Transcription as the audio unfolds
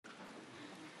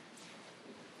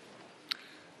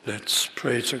Let's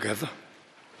pray together.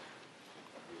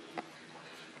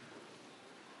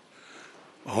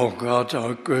 O God,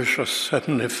 our gracious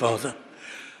Heavenly Father,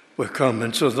 we come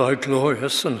into thy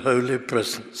glorious and holy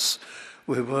presence.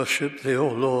 We worship thee, O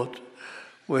Lord.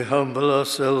 We humble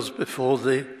ourselves before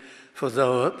thee, for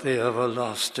thou art the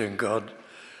everlasting God.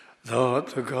 Thou art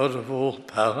the God of all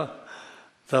power.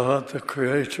 Thou art the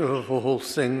creator of all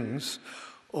things.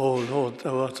 O Lord,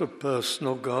 thou art a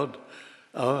personal God,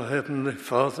 our Heavenly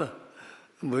Father.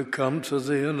 And we come to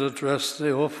thee and address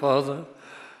thee, O Father,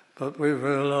 but we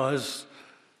realize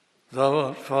thou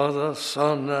art Father,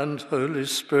 Son, and Holy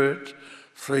Spirit,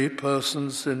 three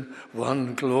persons in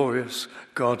one glorious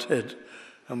Godhead.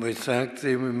 And we thank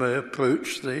thee we may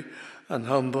approach thee and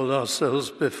humble ourselves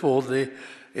before thee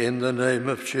in the name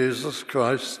of Jesus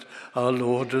Christ, our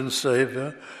Lord and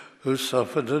Saviour, who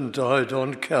suffered and died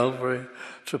on Calvary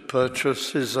to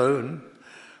purchase his own.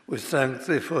 We thank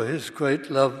thee for his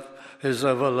great love, his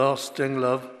everlasting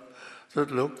love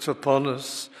that looked upon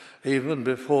us even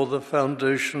before the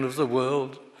foundation of the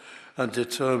world and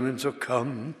determined to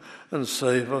come and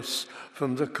save us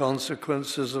from the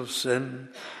consequences of sin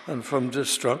and from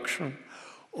destruction.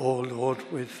 O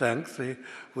Lord, we thank thee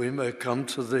we may come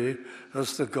to thee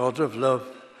as the God of love,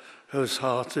 whose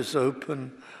heart is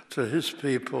open to his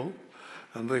people.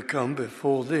 And we come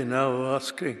before thee now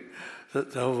asking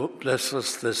that thou wilt bless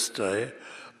us this day,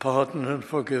 pardon and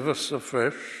forgive us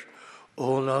afresh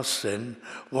all our sin,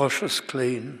 wash us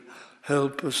clean,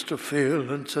 help us to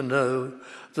feel and to know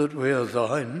that we are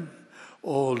thine.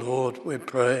 O Lord, we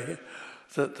pray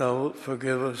that thou wilt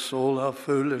forgive us all our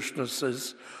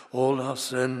foolishnesses, all our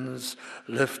sins,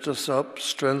 lift us up,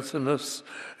 strengthen us,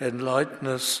 enlighten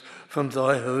us from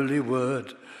thy holy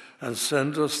word, and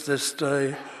send us this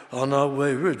day on our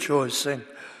way rejoicing.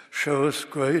 Show us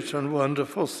great and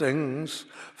wonderful things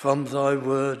from thy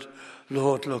word.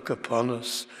 Lord, look upon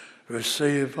us.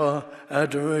 Receive our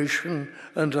adoration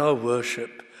and our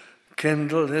worship.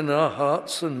 Kindle in our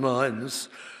hearts and minds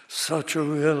such a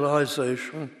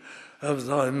realization of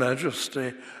thy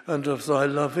majesty and of thy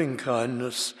loving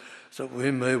kindness that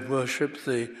we may worship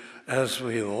thee as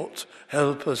we ought.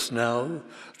 Help us now.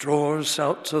 Draw us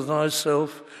out to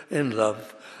thyself in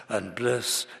love and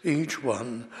bless each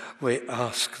one. We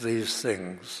ask these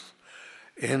things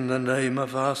in the name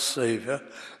of our Saviour,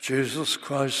 Jesus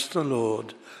Christ the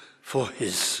Lord, for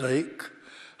his sake.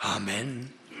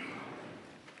 Amen.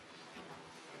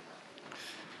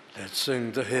 Let's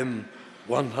sing the hymn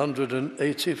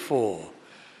 184.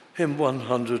 Hymn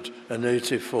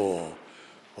 184.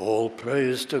 All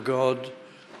praise to God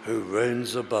who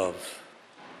reigns above.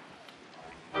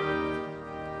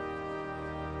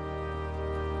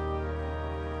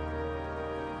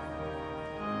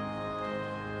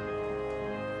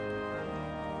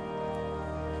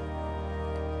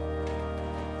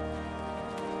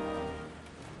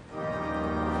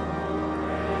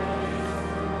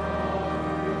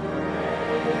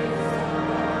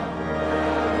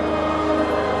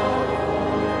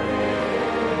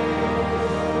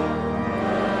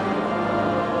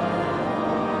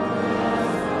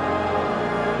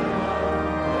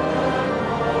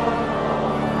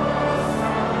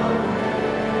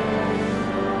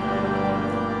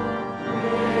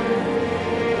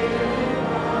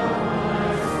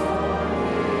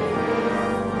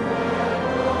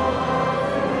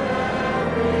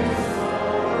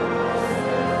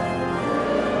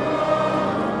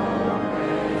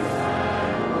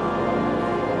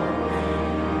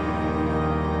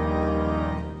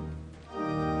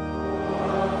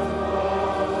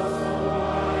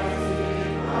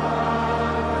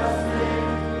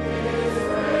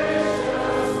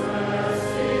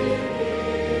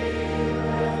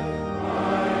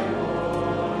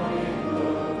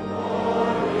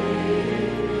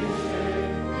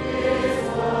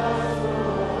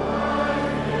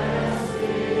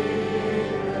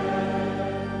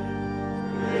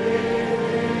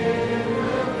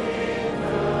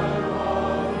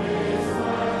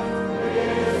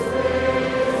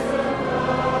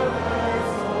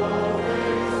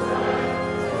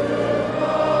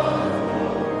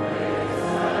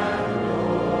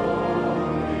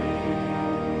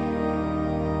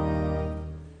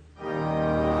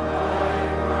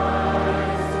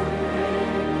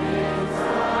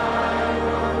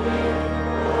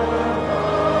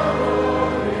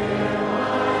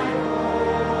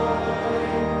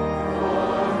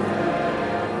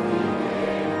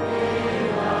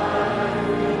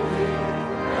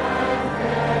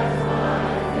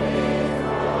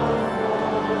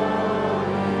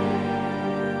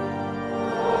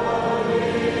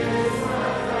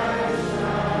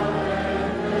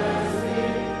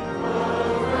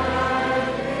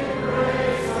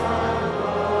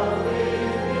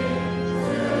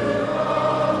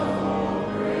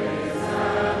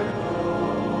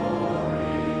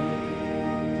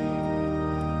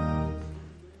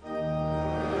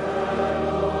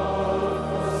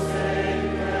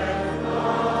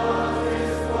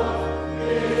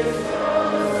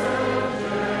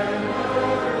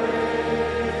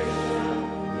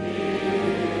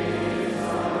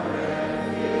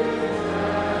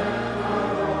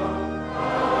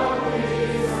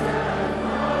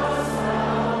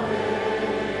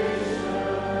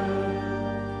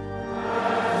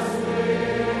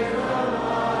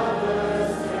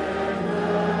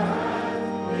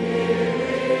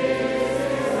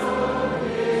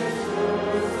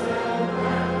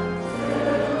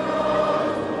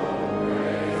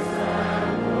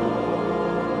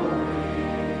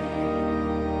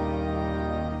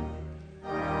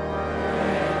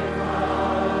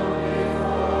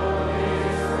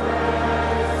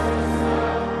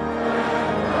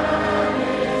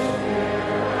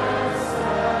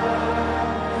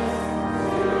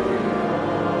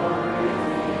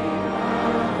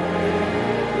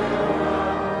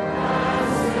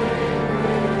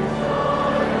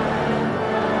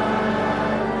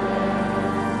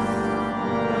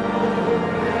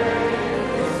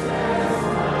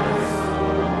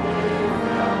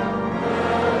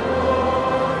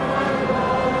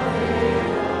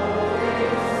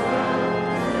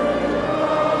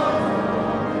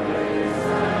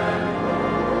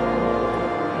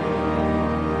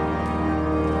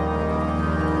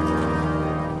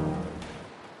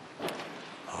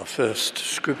 First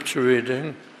scripture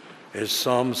reading is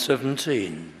Psalm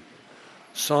 17.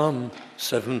 Psalm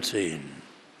 17,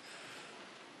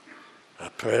 a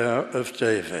prayer of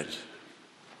David.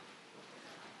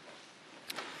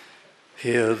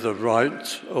 Hear the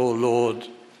right, O Lord,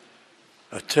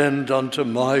 attend unto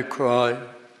my cry,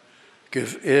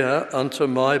 give ear unto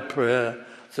my prayer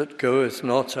that goeth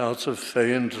not out of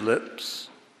feigned lips.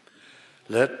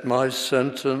 Let my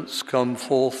sentence come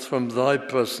forth from thy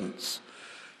presence.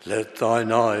 Let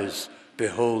thine eyes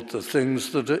behold the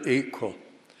things that are equal.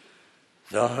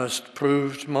 Thou hast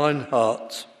proved mine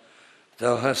heart.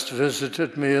 Thou hast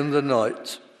visited me in the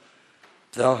night.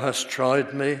 Thou hast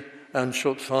tried me and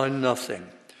shalt find nothing.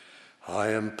 I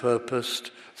am purposed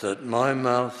that my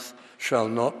mouth shall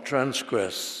not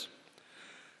transgress.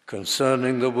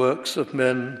 Concerning the works of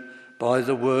men, by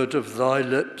the word of thy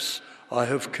lips, I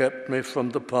have kept me from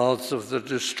the paths of the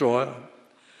destroyer.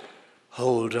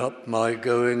 Hold up my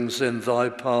goings in thy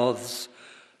paths,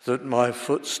 that my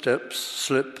footsteps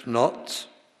slip not.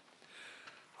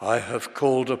 I have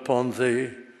called upon thee,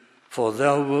 for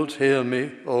thou wilt hear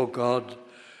me, O God.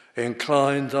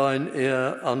 Incline thine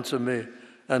ear unto me,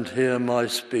 and hear my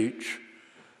speech.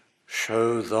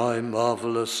 Show thy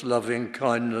marvelous loving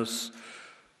kindness,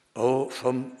 O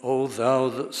thou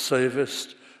that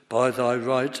savest by thy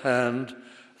right hand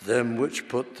them which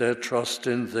put their trust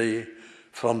in thee,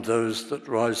 from those that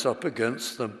rise up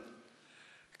against them.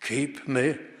 Keep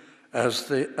me as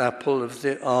the apple of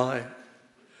the eye.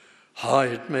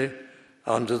 Hide me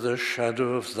under the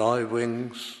shadow of thy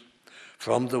wings,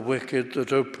 from the wicked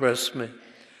that oppress me,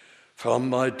 from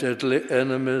my deadly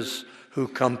enemies who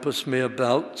compass me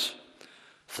about.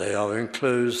 They are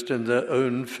enclosed in their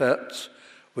own fat,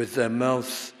 with their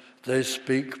mouth they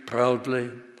speak proudly.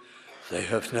 They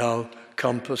have now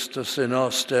compassed us in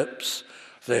our steps.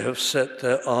 They have set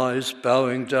their eyes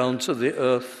bowing down to the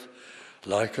earth,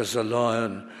 like as a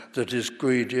lion that is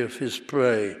greedy of his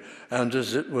prey, and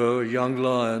as it were a young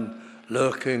lion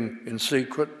lurking in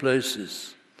secret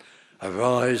places.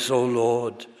 Arise, O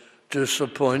Lord,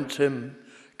 disappoint him,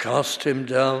 cast him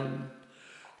down.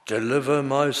 Deliver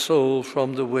my soul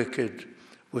from the wicked,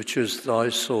 which is thy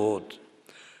sword,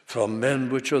 from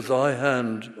men which are thy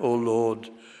hand, O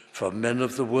Lord, from men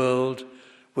of the world,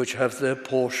 which have their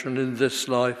portion in this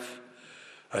life,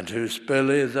 and whose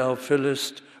belly thou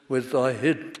fillest with thy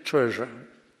hid treasure.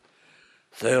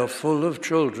 They are full of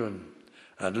children,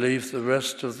 and leave the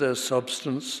rest of their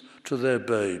substance to their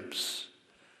babes.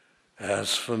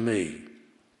 As for me,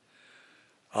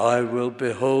 I will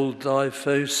behold thy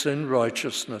face in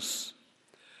righteousness.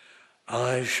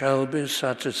 I shall be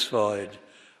satisfied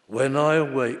when I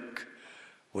awake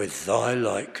with thy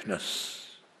likeness.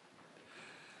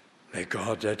 May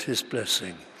God add his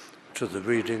blessing to the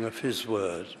reading of his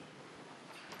word.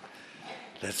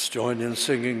 Let's join in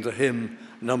singing the hymn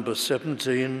number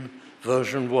 17,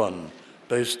 version 1,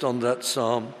 based on that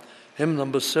psalm. Hymn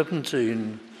number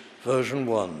 17, version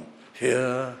 1.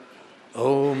 Hear,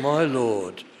 O my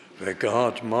Lord,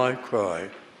 regard my cry.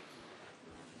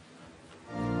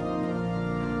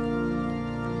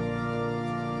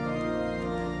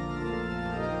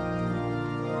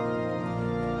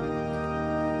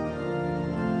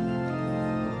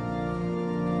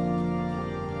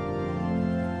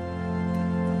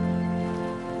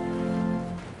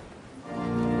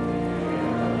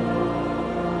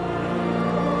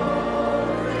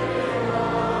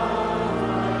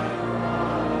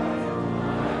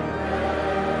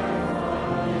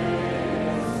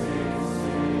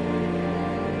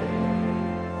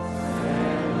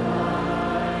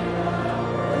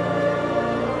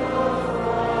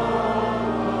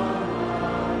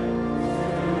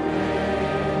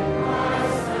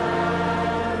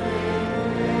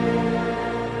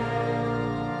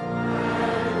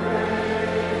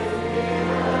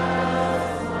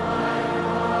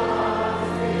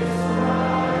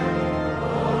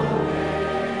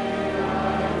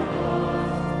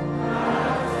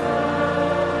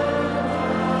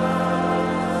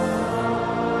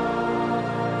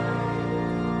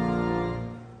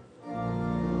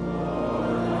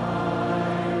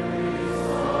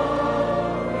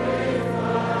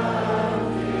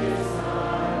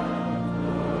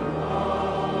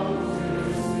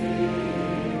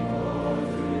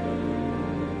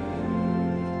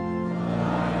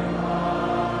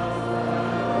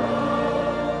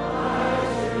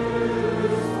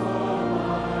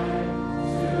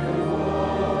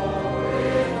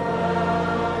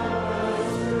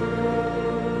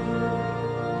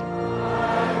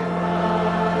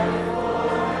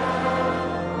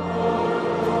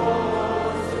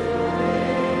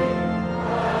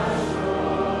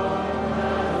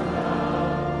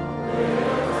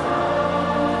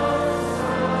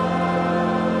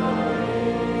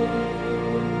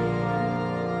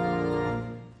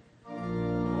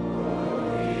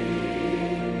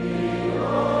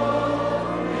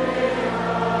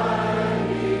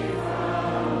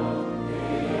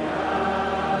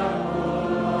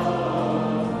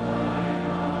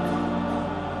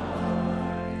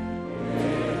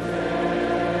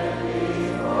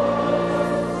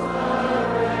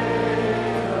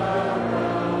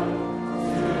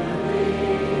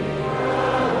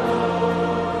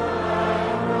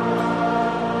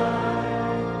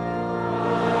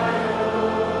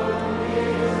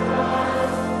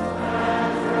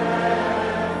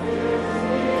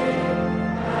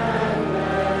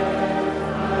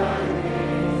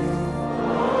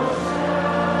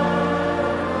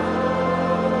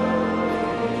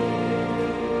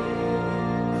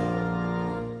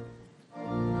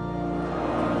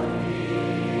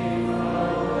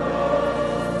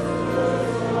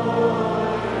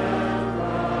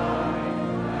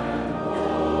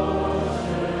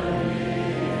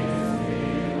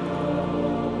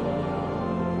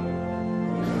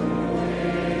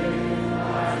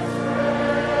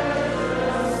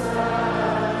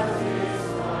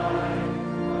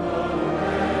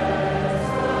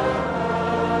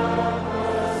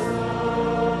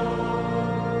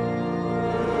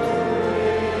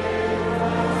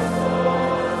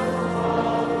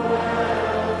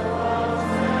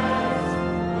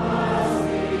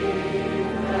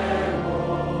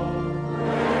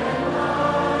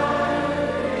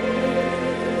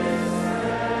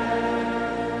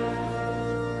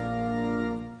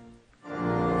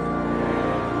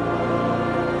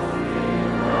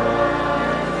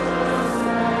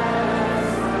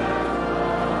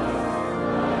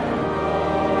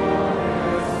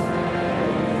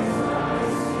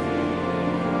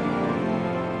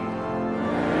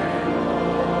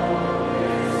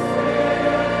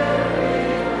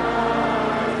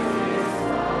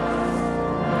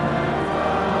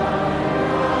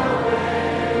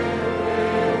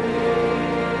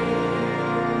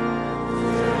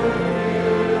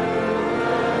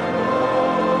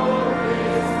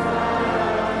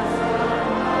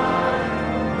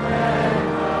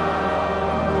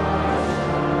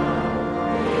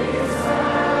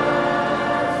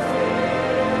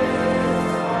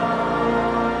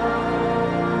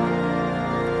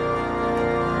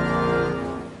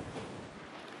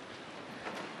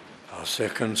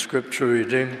 second scripture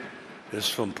reading is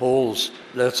from Paul's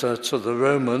letter to the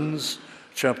Romans,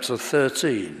 chapter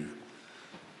 13.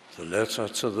 The letter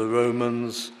to the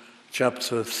Romans,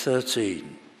 chapter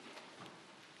 13.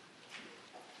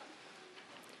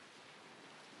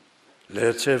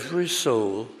 Let every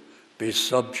soul be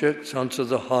subject unto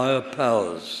the higher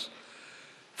powers,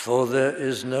 for there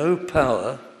is no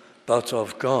power but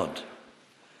of God.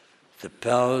 The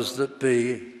powers that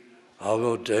be are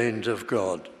ordained of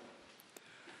God.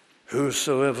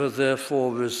 Whosoever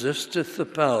therefore resisteth the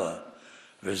power,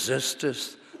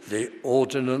 resisteth the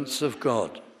ordinance of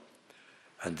God,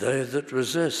 and they that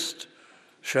resist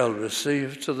shall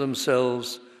receive to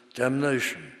themselves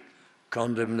damnation,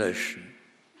 condemnation.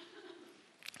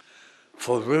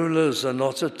 For rulers are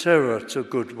not a terror to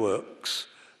good works,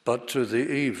 but to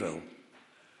the evil.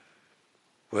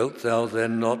 Wilt thou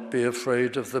then not be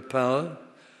afraid of the power?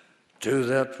 Do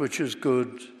that which is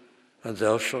good, and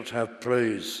thou shalt have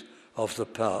praise of the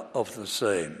power of the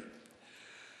same.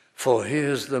 For he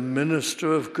is the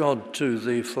minister of God to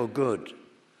thee for good.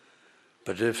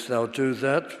 But if thou do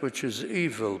that which is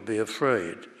evil, be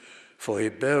afraid, for he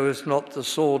beareth not the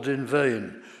sword in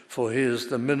vain, for he is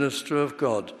the minister of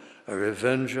God, a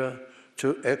revenger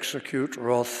to execute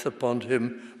wrath upon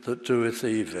him that doeth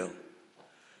evil.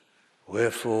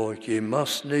 Wherefore ye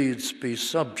must needs be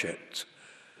subject,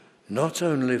 not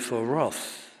only for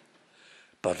wrath,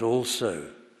 but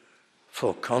also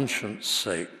for conscience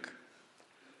sake.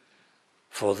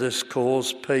 For this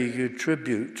cause pay you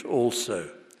tribute also,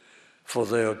 for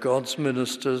they are God's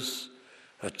ministers,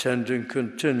 attending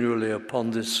continually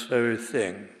upon this very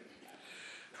thing.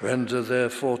 Render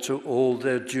therefore to all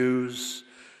their dues,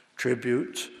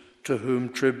 tribute to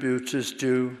whom tribute is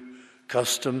due,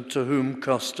 custom to whom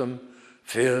custom,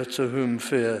 fear to whom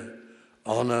fear,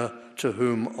 honour to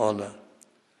whom honour.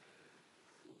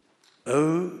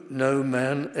 Owe no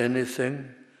man anything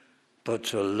but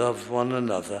to love one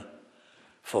another,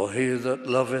 for he that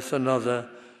loveth another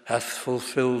hath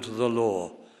fulfilled the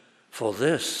law. For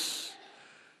this,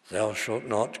 thou shalt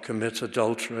not commit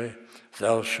adultery,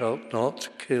 thou shalt not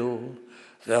kill,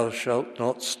 thou shalt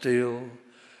not steal,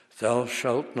 thou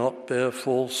shalt not bear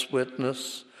false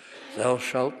witness, thou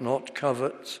shalt not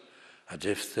covet, and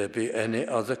if there be any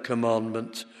other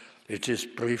commandment, it is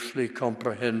briefly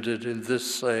comprehended in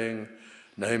this saying,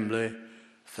 namely,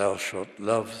 thou shalt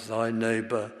love thy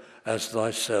neighbour as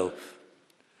thyself.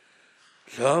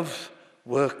 Love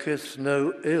worketh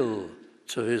no ill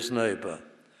to his neighbour.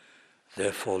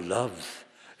 Therefore love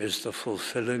is the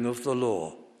fulfilling of the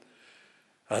law,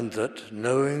 and that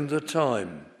knowing the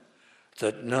time,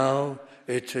 that now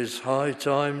it is high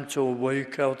time to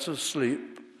awake out of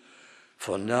sleep,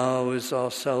 for now is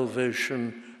our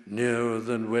salvation nearer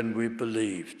than when we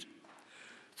believed.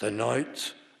 The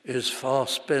night is far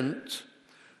spent,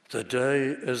 the day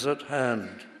is at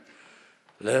hand.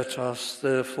 Let us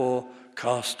therefore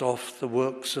cast off the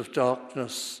works of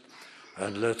darkness,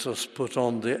 and let us put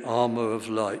on the armour of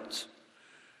light.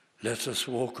 Let us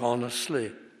walk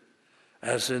honestly,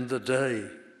 as in the day,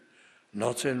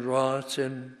 not in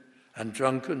rioting and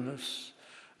drunkenness,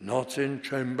 not in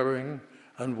chambering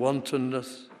and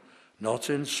wantonness,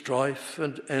 not in strife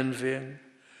and envying,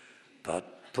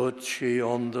 but put ye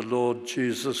on the Lord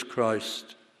Jesus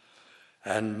Christ,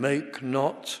 and make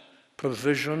not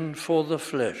provision for the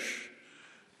flesh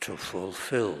to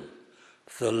fulfill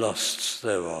the lusts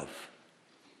thereof.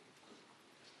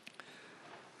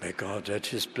 May God add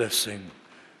his blessing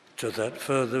to that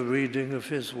further reading of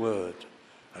his word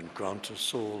and grant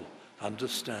us all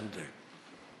understanding.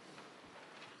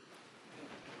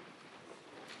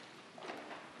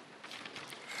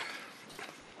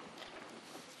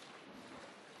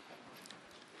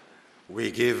 We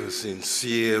give a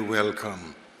sincere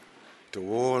welcome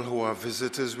to all who are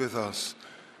visitors with us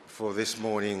for this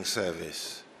morning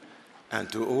service, and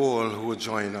to all who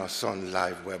join us on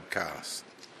live webcast.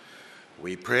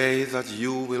 We pray that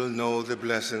you will know the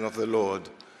blessing of the Lord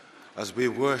as we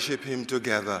worship him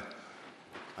together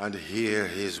and hear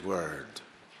his word.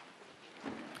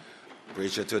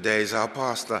 Preacher today is our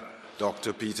pastor,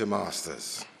 Dr. Peter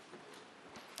Masters.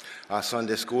 Our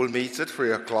Sunday school meets at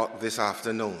 3 o'clock this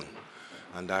afternoon,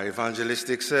 and our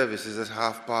evangelistic service is at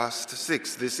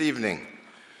 6:30 this evening,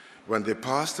 when the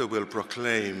pastor will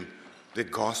proclaim the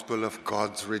gospel of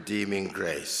God's redeeming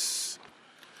grace.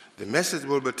 The message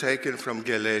will be taken from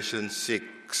Galatians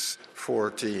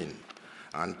 6:14,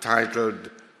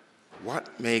 entitled,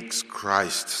 "What Makes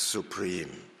Christ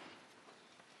Supreme?"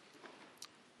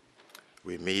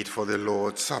 We meet for the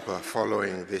Lord's Supper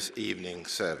following this evening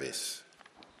service.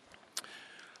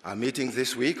 Our meetings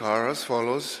this week are as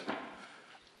follows.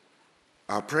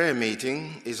 Our prayer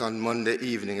meeting is on Monday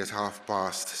evening at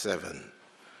 7:30,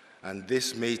 and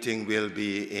this meeting will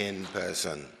be in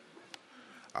person.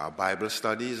 Our Bible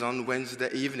study is on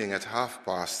Wednesday evening at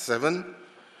 7:30.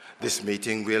 This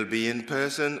meeting will be in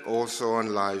person, also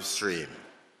on live stream.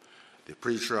 The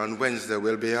preacher on Wednesday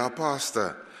will be our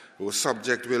pastor, whose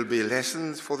subject will be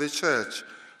Lessons for the Church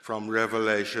from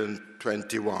Revelation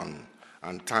 21,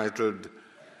 entitled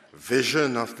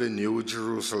Vision of the New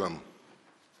Jerusalem.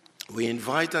 We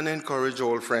invite and encourage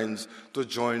all friends to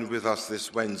join with us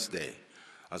this Wednesday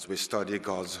as we study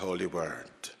God's holy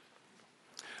word.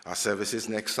 Our services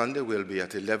next Sunday will be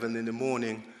at 11 in the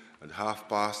morning and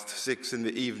 6:30 in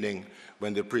the evening,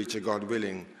 when the preacher, God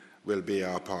willing, will be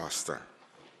our pastor.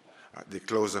 At the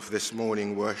close of this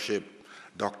morning worship,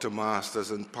 Dr.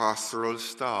 Masters and pastoral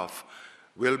staff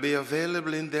will be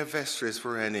available in their vestries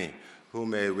for any who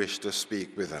may wish to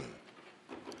speak with them.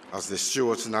 As the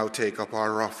stewards now take up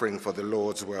our offering for the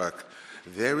Lord's work,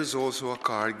 there is also a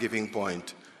card giving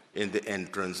point in the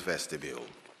entrance vestibule.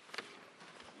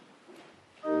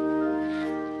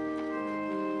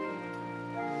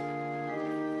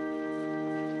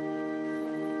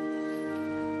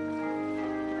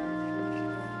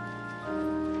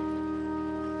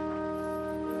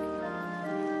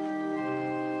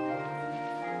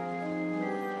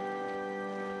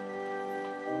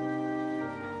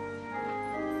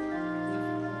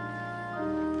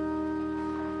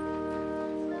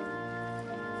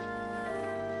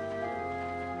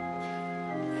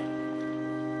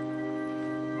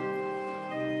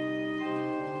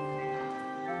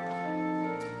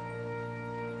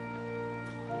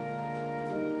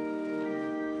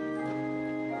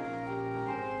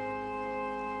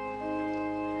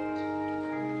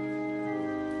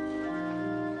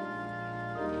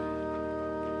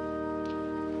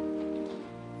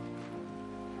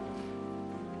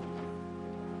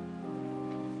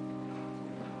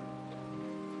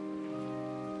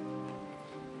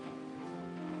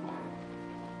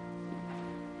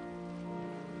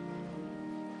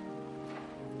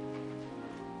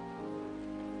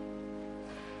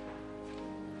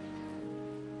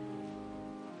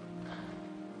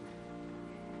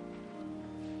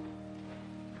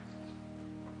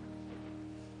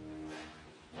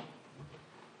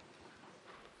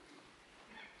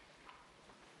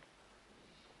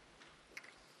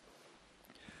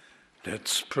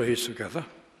 Let's pray together.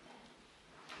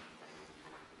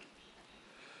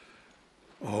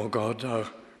 O God, our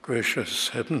gracious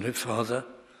Heavenly Father,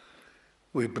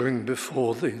 we bring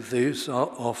before Thee these our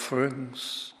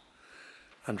offerings,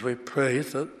 and we pray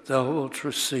that Thou wilt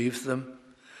receive them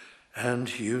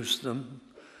and use them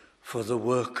for the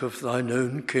work of Thine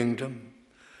own kingdom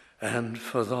and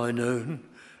for Thine own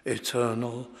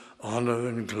eternal honour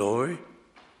and glory.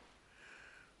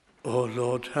 O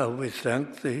Lord, how we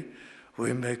thank Thee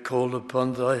we may call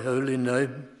upon Thy holy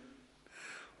name.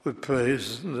 We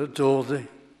praise and adore Thee.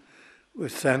 We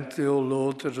thank Thee, O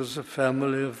Lord, that as a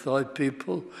family of Thy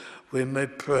people we may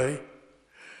pray.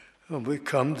 And we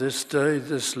come this day,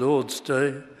 this Lord's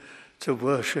Day, to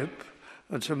worship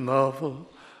and to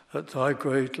marvel at Thy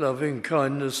great loving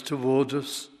kindness toward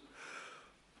us.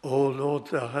 O Lord,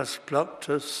 Thou hast plucked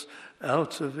us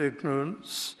out of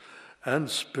ignorance and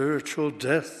spiritual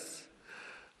death.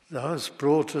 Thou hast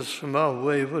brought us from our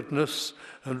waywardness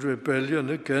and rebellion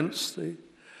against Thee.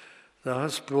 Thou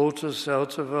hast brought us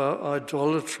out of our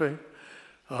idolatry,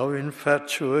 our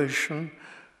infatuation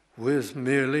with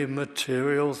merely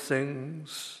material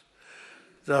things.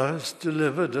 Thou hast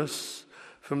delivered us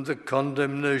from the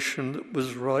condemnation that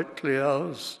was rightly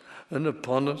ours and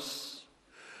upon us,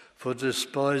 for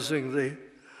despising Thee,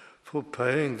 for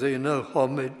paying Thee no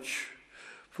homage,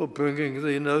 for bringing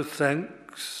Thee no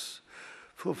thanks,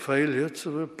 for failure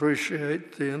to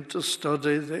appreciate Thee and to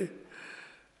study Thee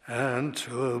and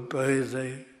to obey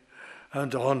Thee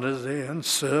and honour Thee and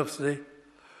serve Thee.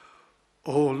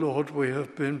 O Lord, we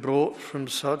have been brought from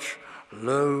such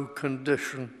low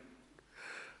condition,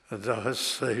 and Thou hast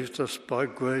saved us by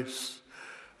grace.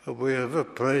 And we ever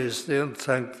praise Thee and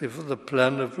thank Thee for the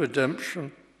plan of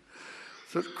redemption,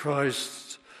 that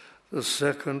Christ, the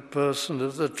second person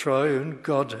of the triune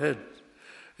Godhead,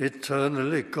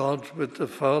 eternally God with the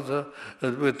Father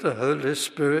and with the Holy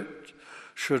Spirit,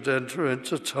 should enter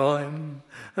into time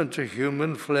and to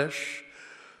human flesh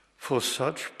for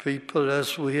such people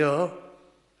as we are,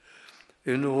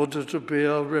 in order to be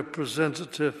our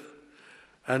representative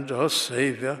and our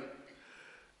Saviour,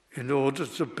 in order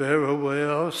to bear away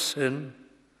our sin.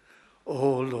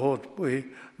 Oh Lord, we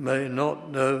may not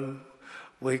know,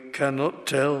 we cannot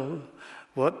tell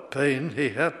what pain he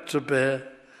had to bear,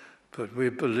 but we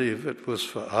believe it was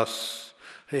for us.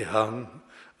 he hung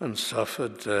and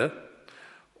suffered there.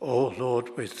 Oh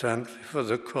Lord, we thank thee for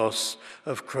the cross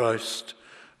of Christ.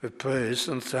 We praise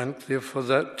and thank thee for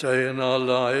that day in our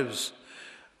lives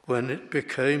when it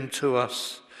became to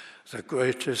us the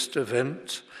greatest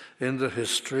event in the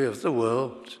history of the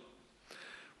world,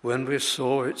 when we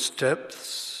saw its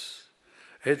depths,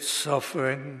 its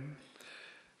suffering,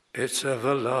 its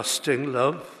everlasting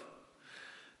love,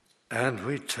 and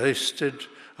we tasted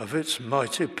of its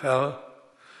mighty power.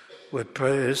 We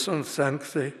praise and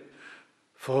thank thee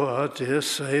for our dear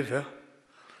Saviour.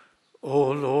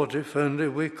 Oh Lord, if only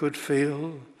we could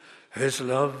feel his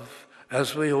love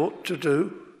as we ought to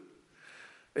do.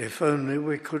 If only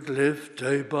we could live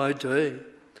day by day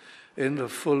in the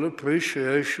full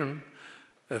appreciation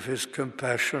of his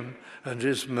compassion and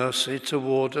his mercy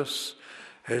toward us,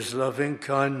 his loving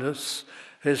kindness,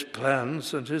 his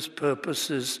plans and his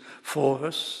purposes for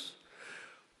us.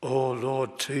 Oh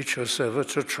Lord, teach us ever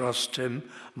to trust him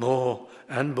more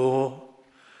and more.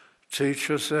 Teach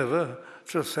us ever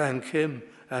to thank him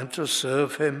and to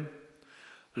serve him.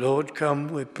 Lord, come,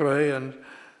 we pray, and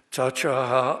touch our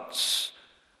hearts,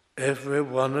 every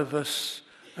one of us,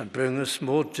 and bring us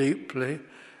more deeply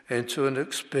into an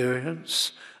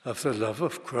experience of the love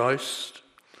of Christ.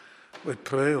 We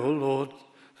pray, O Lord,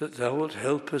 that thou wilt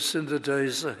help us in the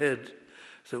days ahead,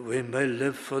 that we may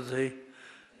live for thee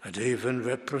and even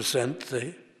represent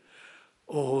thee.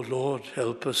 O Lord,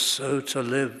 help us so to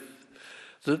live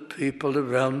that people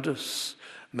around us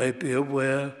may be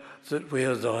aware that we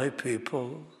are thy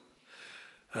people,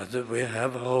 and that we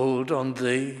have a hold on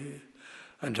thee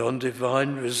and on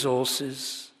divine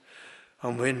resources,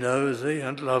 and we know thee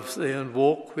and love thee and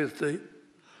walk with thee,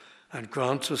 and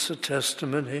grant us a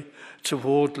testimony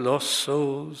toward lost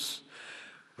souls.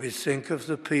 We think of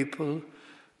the people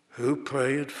who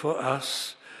prayed for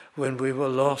us when we were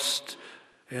lost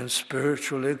in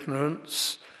spiritual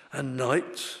ignorance and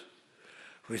night.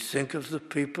 We think of the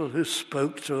people who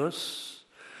spoke to us,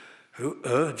 who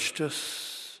urged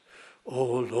us.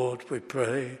 Oh Lord, we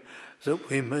pray that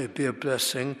we may be a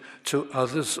blessing to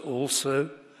others also,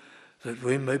 that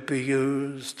we may be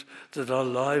used, that our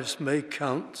lives may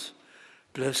count.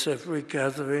 Bless every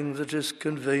gathering that is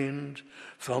convened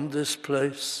from this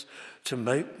place to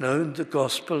make known the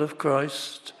gospel of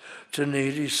Christ to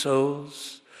needy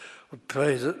souls. We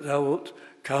pray that thou wilt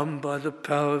come by the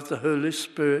power of the Holy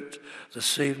Spirit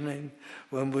this evening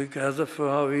when we gather for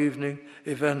our evening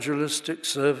evangelistic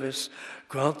service.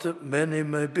 Grant that many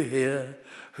may be here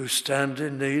who stand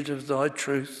in need of thy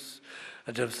truth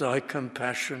and of thy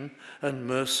compassion and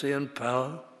mercy and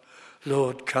power.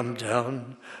 Lord, come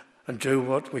down and do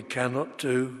what we cannot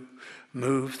do.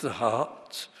 Move the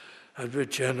heart and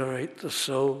regenerate the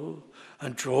soul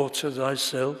and draw to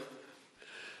thyself.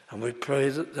 And we pray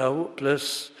that thou wilt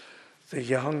bless the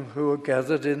young who are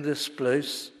gathered in this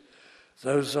place,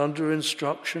 those under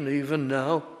instruction even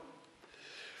now,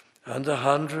 and the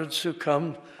hundreds who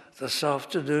come this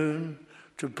afternoon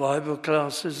to Bible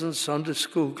classes and Sunday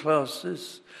school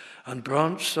classes and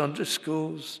branch Sunday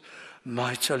schools.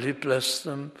 Mightily bless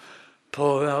them.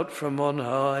 Pour out from on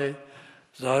high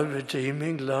thy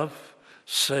redeeming love.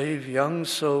 Save young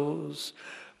souls.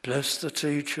 Bless the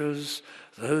teachers,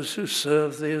 those who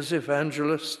serve thee as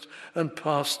evangelist and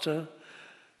pastor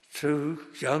to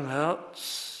young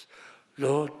hearts.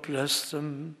 Lord, bless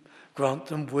them. Grant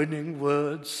them winning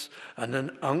words and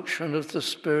an unction of the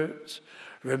Spirit.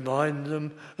 Remind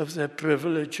them of their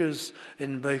privileges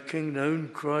in making known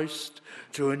Christ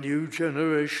to a new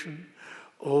generation.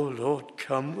 O Lord,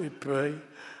 come, we pray,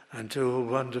 and do a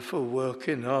wonderful work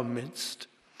in our midst.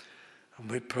 And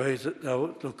we pray that thou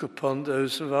wilt look upon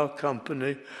those of our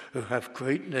company who have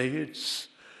great needs,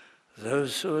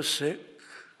 those who are sick.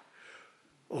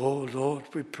 O Lord,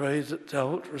 we pray that thou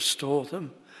wilt restore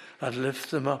them and lift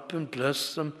them up and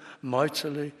bless them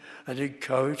mightily and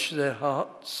encourage their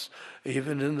hearts,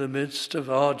 even in the midst of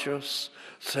arduous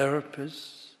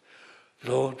therapies.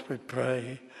 Lord, we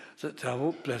pray that thou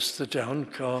wilt bless the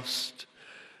downcast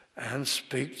and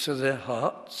speak to their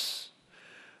hearts.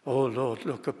 O Lord,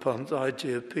 look upon thy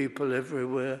dear people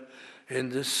everywhere in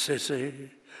this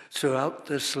city, throughout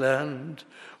this land,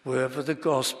 wherever the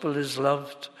gospel is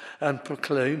loved and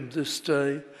proclaimed this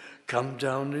day. Come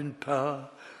down in power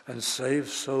and save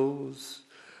souls.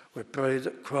 We pray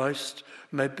that Christ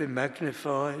may be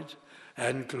magnified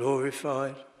and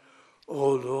glorified.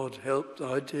 O Lord, help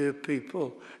thy dear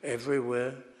people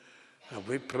everywhere. And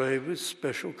we pray with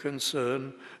special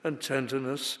concern and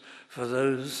tenderness for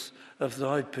those of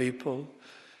thy people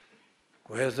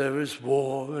where there is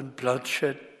war and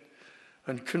bloodshed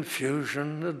and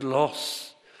confusion and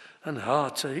loss and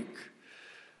heartache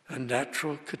and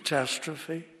natural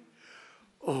catastrophe.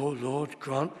 O Lord,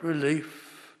 grant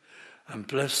relief and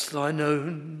bless thine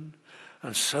own,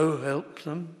 and so help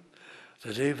them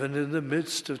that even in the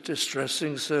midst of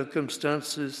distressing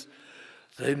circumstances,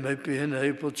 they may be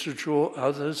enabled to draw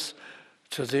others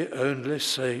to the only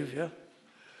Saviour.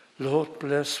 Lord,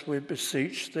 bless, we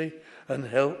beseech thee, and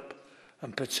help,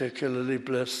 and particularly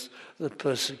bless the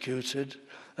persecuted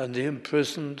and the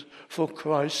imprisoned for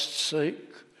Christ's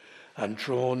sake, and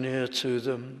draw near to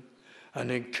them, and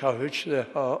encourage their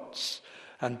hearts,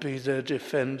 and be their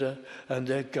defender and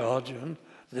their guardian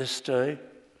this day.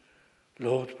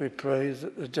 Lord, we pray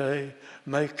that the day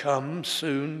may come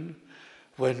soon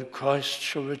when Christ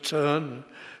shall return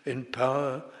in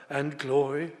power and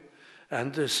glory,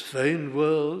 and this vain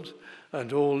world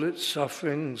and all its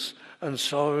sufferings and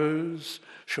sorrows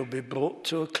shall be brought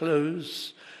to a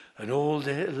close, and all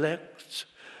the elect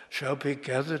shall be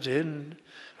gathered in,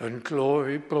 and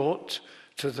glory brought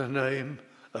to the name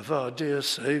of our dear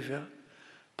Saviour.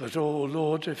 But, O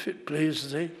Lord, if it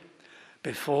please thee,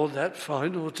 before that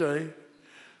final day,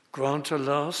 grant a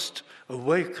last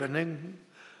awakening,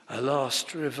 a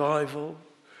last revival,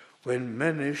 when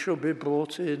many shall be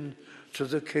brought in to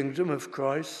the kingdom of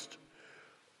Christ.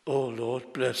 O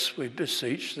Lord, bless, we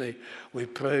beseech thee. We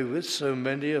pray with so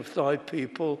many of thy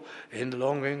people in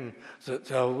longing that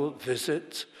thou wilt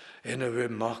visit in a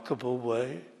remarkable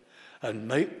way, and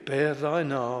make bare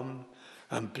thine arm,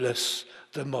 and bless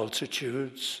the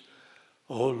multitudes.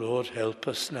 O Lord, help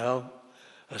us now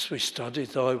as we study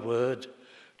thy word.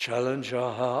 Challenge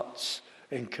our hearts,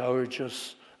 encourage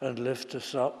us, and lift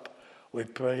us up. We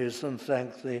praise and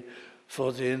thank thee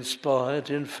for the inspired,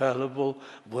 infallible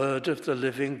word of the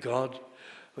living God.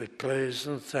 We praise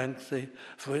and thank thee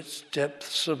for its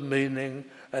depths of meaning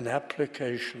and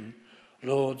application.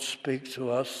 Lord, speak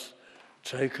to us.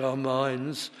 Take our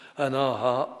minds and our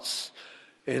hearts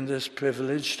in this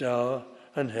privileged hour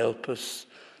and help us.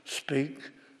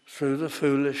 Speak through the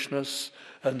foolishness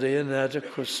and the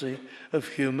inadequacy of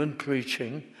human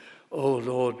preaching. O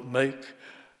Lord, make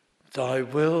thy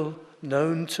will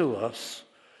known to us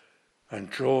and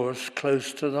draw us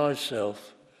close to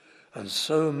thyself, and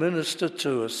so minister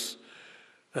to us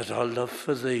that our love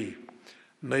for thee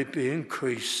may be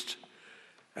increased,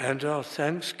 and our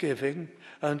thanksgiving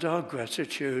and our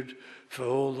gratitude for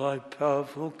all thy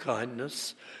powerful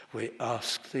kindness. We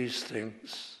ask these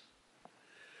things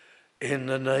in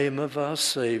the name of our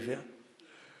Saviour,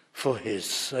 for his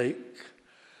sake.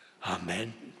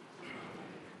 Amen.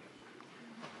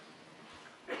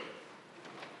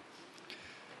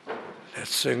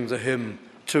 Let's sing the hymn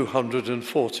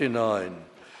 249.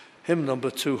 Hymn number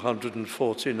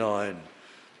 249,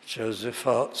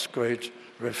 Joseph's great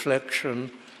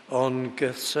reflection on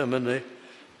Gethsemane.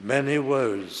 Many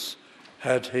woes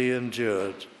had he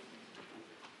endured.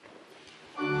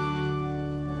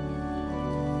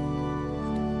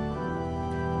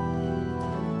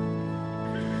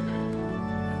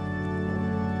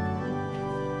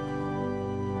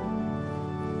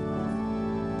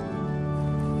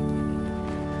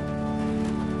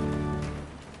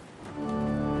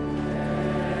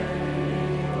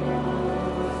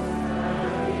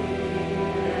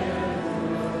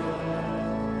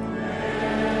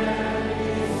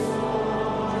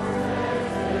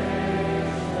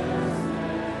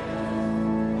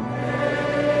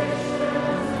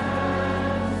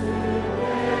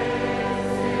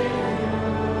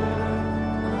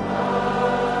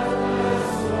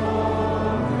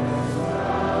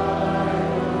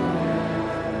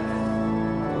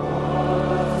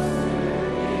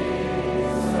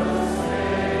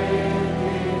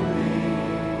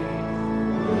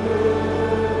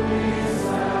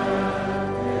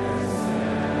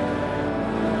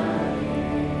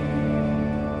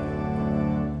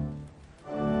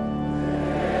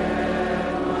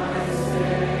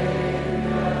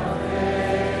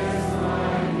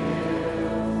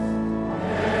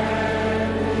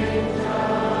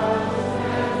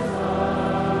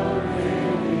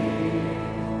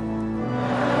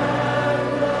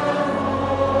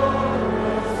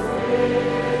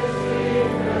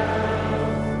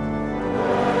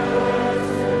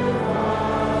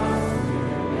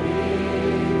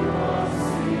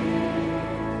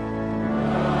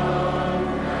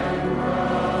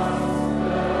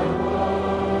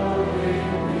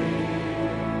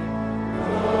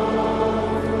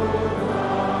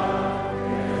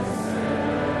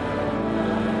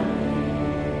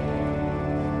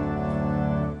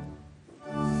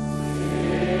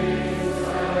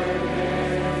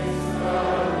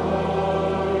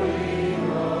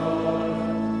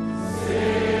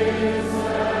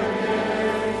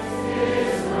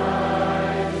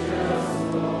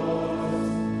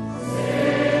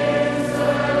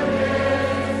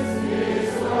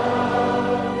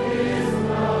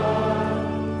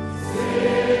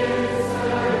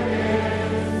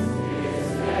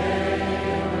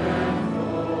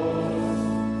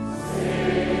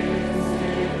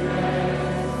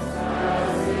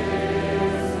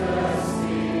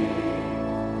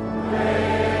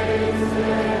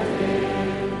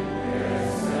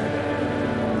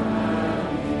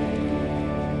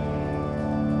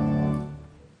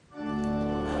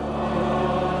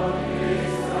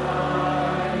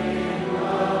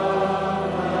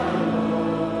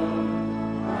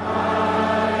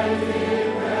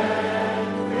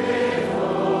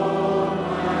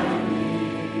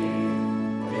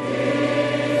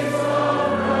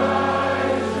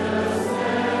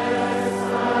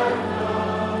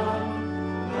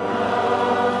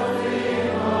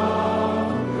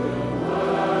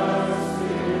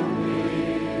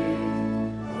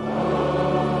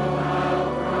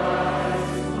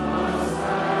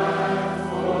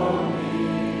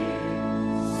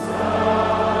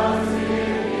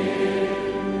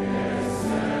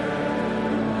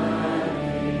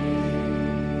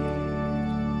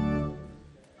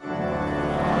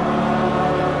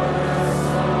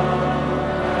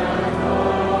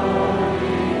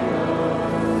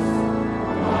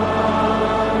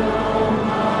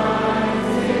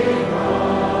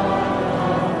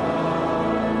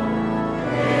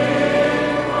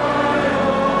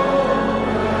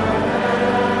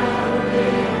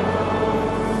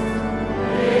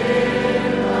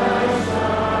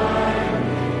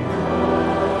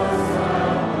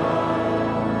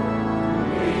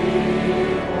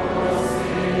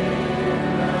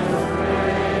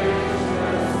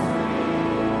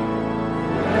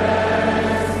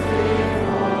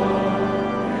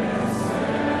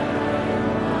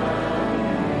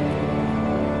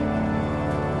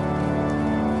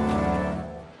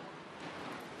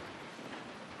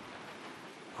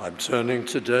 I'm turning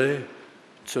today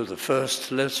to the first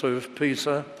letter of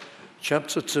Peter,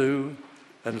 chapter 2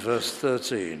 and verse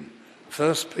 13.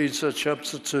 1 Peter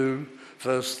chapter 2,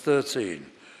 verse 13.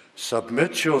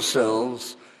 Submit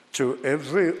yourselves to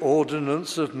every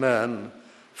ordinance of man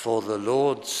for the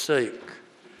Lord's sake,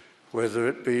 whether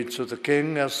it be to the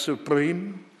king as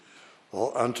supreme,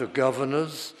 or unto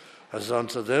governors, as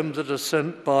unto them that are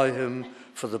sent by him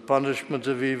for the punishment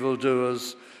of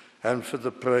evildoers and for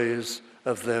the praise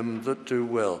of them that do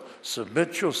well.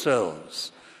 Submit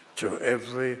yourselves to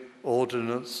every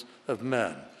ordinance of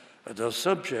man. And our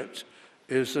subject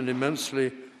is an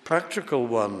immensely practical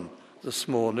one this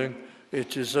morning.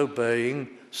 It is obeying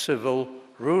civil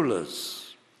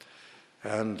rulers.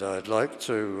 And I'd like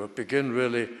to begin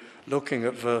really looking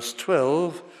at verse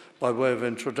 12 by way of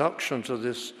introduction to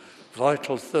this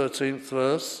vital 13th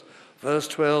verse. Verse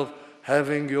 12,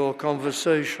 having your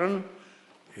conversation,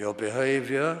 your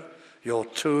behavior, your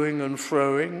toing and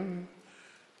froing,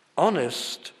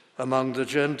 honest among the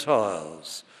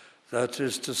Gentiles, that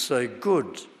is to say,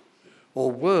 good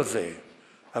or worthy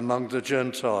among the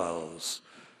Gentiles.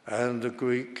 And the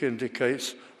Greek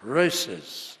indicates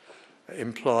races,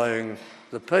 implying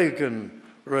the pagan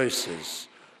races.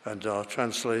 And our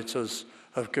translators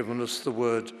have given us the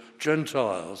word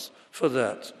Gentiles for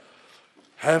that.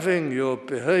 Having your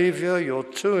behavior, your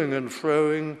toing and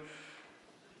froing,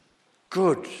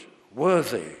 good,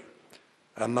 worthy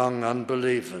among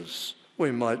unbelievers, we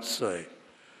might say,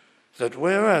 that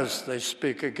whereas they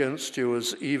speak against you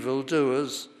as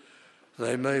evildoers,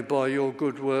 they may by your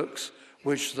good works,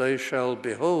 which they shall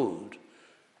behold,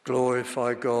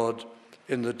 glorify God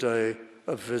in the day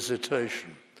of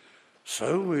visitation.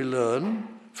 So we learn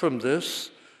from this,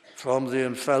 from the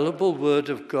infallible word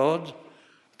of God,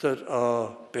 that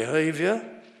our behavior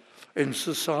in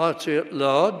society at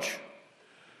large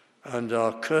and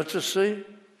our courtesy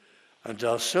and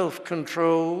our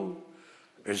self-control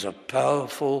is a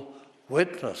powerful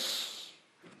witness.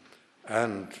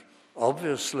 And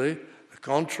obviously, the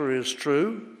contrary is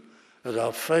true, that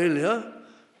our failure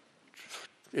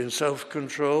in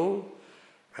self-control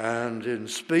and in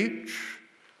speech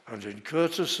and in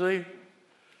courtesy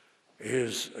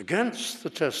is against the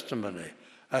testimony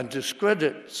and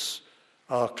discredits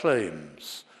our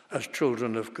claims as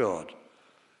children of God.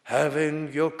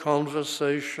 Having your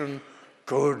conversation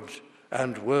good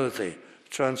and worthy,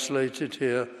 translated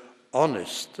here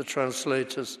honest. The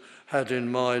translators had in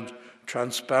mind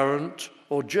transparent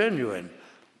or genuine,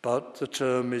 but the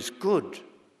term is good,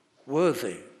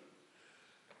 worthy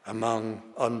among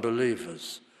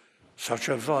unbelievers. Such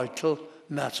a vital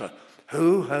matter.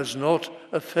 Who has not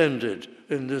offended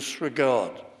in this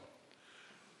regard?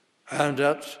 And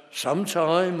at some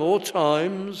time or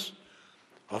times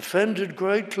offended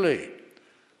greatly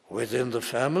within the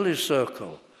family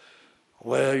circle,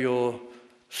 where your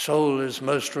soul is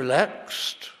most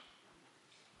relaxed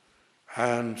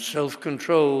and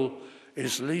self-control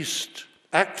is least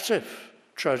active,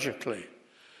 tragically.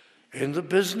 In the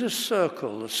business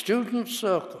circle, the student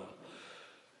circle,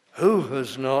 who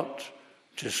has not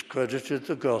discredited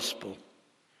the gospel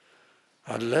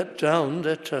and let down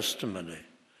their testimony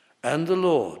and the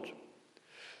Lord,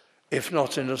 if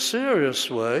not in a serious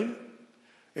way,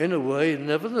 in a way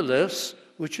nevertheless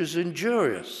which is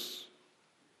injurious?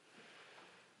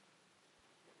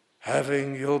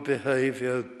 Having your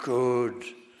behavior good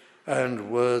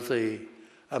and worthy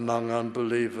among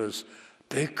unbelievers,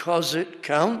 because it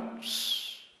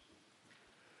counts.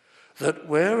 That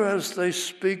whereas they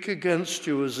speak against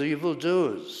you as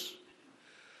evildoers,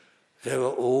 there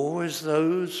are always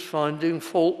those finding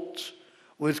fault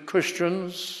with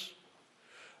Christians,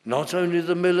 not only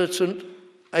the militant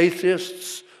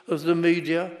atheists of the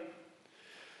media,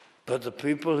 but the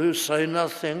people who say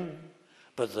nothing,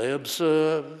 but they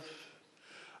observe,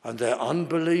 and their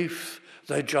unbelief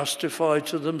they justify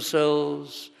to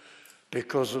themselves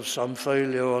because of some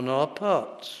failure on our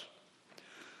part.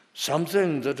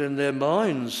 Something that in their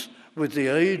minds, with the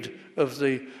aid of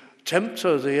the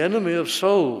tempter, the enemy of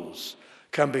souls,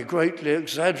 can be greatly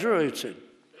exaggerated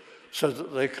so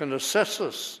that they can assess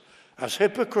us as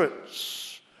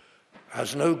hypocrites,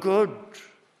 as no good,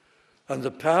 and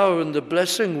the power and the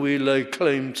blessing we lay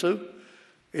claim to,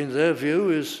 in their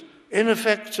view, is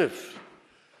ineffective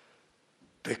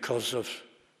because of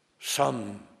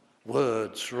some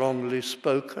words wrongly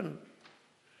spoken,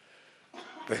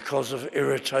 because of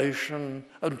irritation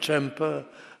and temper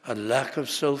and lack of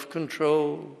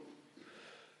self-control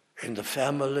in the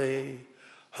family.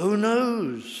 Who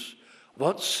knows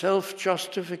what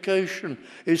self-justification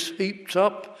is heaped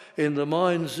up in the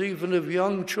minds even of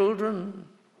young children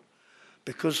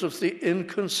because of the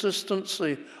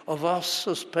inconsistency of us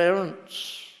as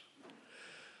parents.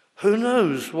 Who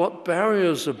knows what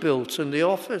barriers are built in the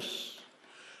office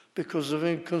because of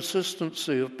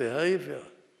inconsistency of behavior,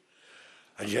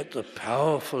 and yet the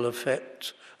powerful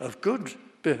effect of good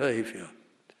behavior,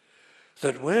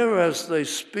 that whereas they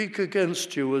speak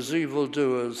against you as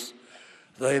evildoers,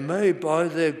 they may by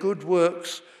their good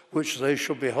works which they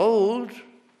shall behold,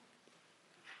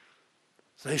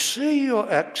 they see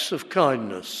your acts of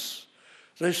kindness,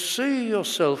 they see your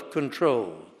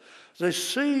self-control, they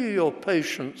see your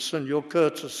patience and your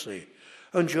courtesy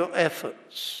and your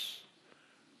efforts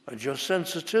and your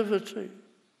sensitivity.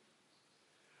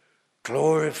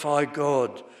 Glorify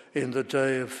God in the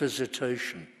day of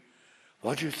visitation.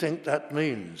 What do you think that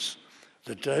means?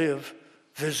 The day of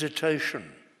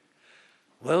visitation.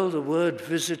 Well, the word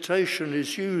visitation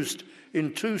is used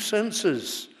in two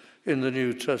senses in the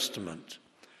New Testament.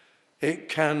 It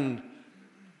can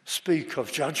speak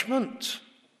of judgment,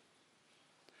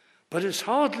 but it's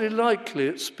hardly likely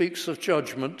it speaks of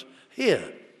judgment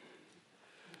here.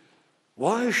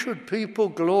 Why should people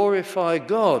glorify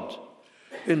God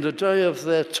in the day of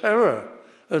their terror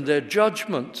and their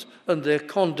judgment and their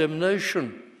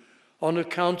condemnation on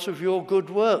account of your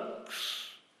good works?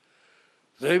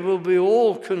 They will be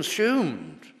all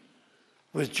consumed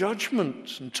with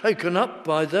judgment and taken up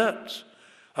by that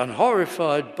and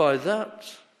horrified by that.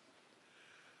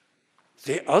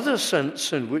 The other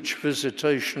sense in which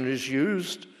visitation is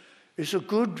used is a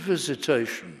good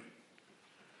visitation,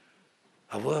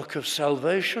 a work of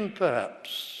salvation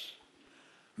perhaps.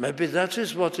 Maybe that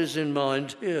is what is in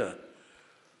mind here.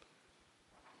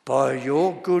 By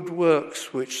your good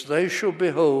works which they shall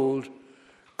behold,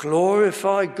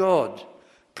 glorify God,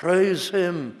 praise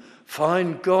him,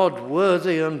 find God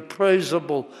worthy and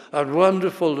praisable and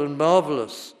wonderful and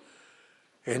marvelous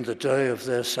in the day of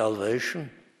their salvation.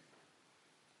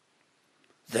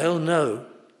 They'll know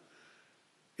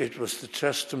it was the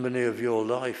testimony of your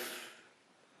life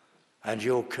and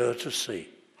your courtesy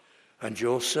and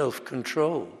your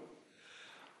self-control.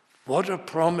 What a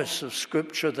promise of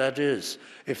Scripture that is,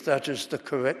 if that is the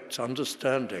correct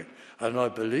understanding, and I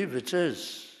believe it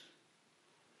is.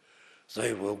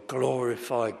 They will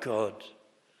glorify God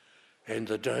in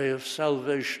the day of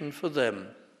salvation for them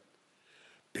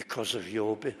because of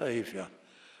your behavior,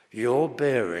 your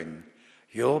bearing,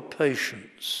 your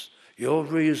patience, your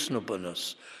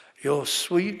reasonableness, your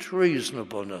sweet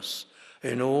reasonableness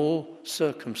in all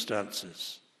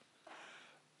circumstances.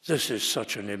 This is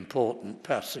such an important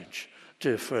passage,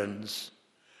 dear friends,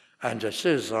 and it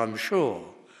is, I'm sure,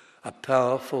 a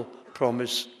powerful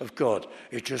promise of God.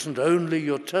 It isn't only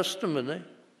your testimony,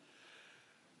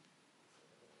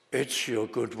 it's your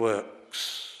good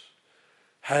works.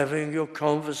 Having your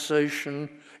conversation,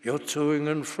 your toing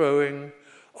and froing,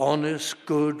 honest,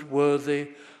 good, worthy,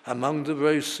 among the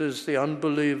races, the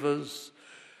unbelievers,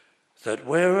 that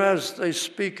whereas they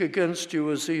speak against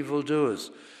you as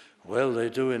evildoers, well, they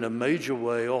do in a major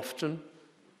way often.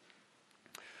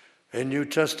 In New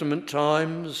Testament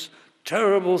times,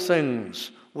 terrible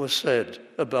things were said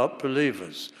about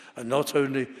believers, and not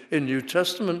only in New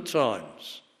Testament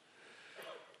times.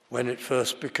 When it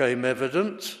first became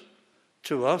evident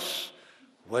to us,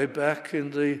 way back in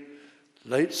the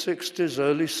late 60s,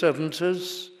 early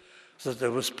 70s, that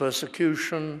there was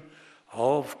persecution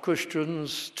of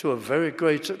Christians to a very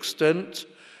great extent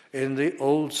in the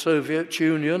old Soviet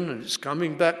Union, and it's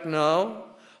coming back now,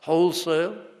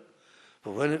 wholesale.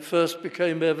 But when it first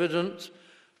became evident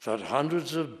that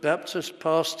hundreds of Baptist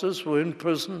pastors were in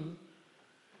prison,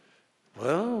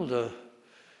 well,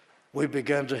 we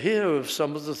began to hear of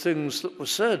some of the things that were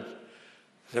said.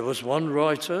 There was one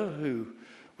writer who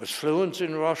was fluent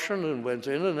in Russian and went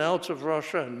in and out of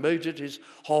Russia and made it his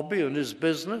hobby and his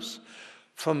business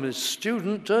from his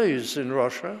student days in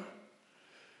Russia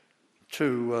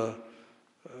to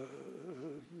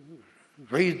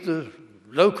read the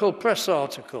local press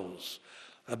articles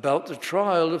about the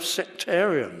trial of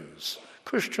sectarians,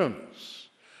 Christians.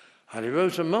 And he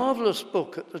wrote a marvelous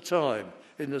book at the time,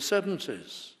 in the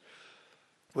 70s,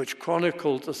 which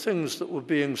chronicled the things that were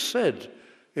being said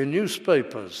in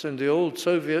newspapers in the old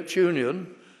Soviet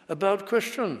Union about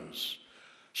Christians.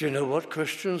 Do you know what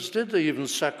Christians did? They even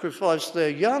sacrificed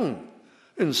their young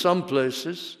in some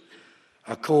places,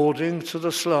 according to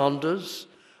the slanders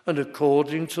and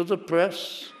according to the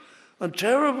press, and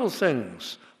terrible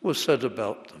things were said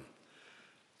about them.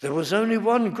 There was only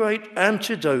one great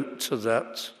antidote to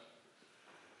that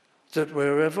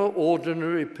wherever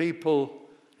ordinary people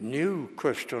knew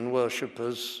Christian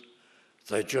worshippers,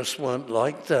 they just weren't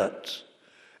like that.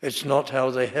 It's not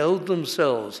how they held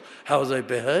themselves, how they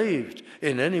behaved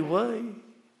in any way.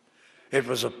 It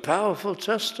was a powerful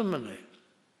testimony.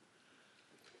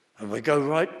 And we go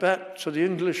right back to the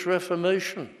English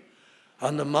Reformation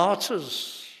and the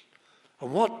martyrs.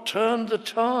 And what turned the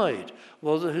tide?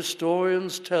 Well, the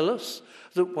historians tell us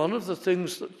that one of the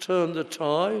things that turned the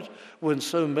tide when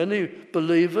so many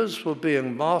believers were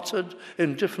being martyred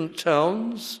in different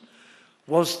towns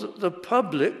was that the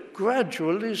public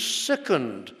gradually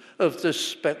sickened of this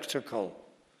spectacle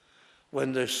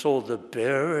when they saw the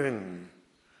bearing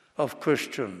of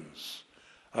Christians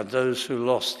and those who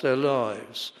lost their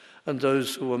lives and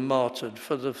those who were martyred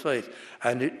for the faith.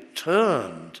 And it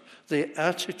turned the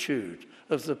attitude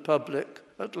of the public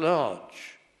at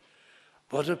large.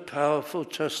 What a powerful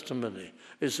testimony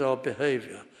is our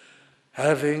behavior.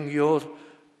 Having your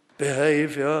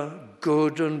behavior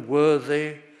good and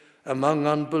worthy among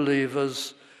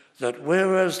unbelievers, that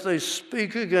whereas they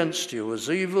speak against you as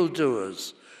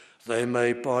evildoers, they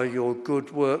may by your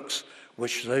good works,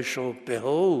 which they shall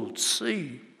behold,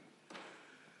 see,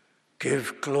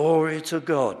 give glory to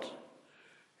God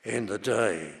in the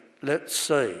day, let's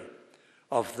say,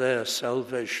 of their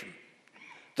salvation.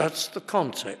 That's the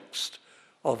context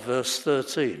of verse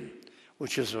 13,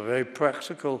 which is a very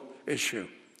practical issue.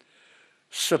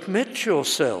 Submit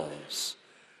yourselves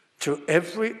to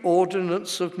every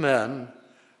ordinance of man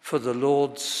for the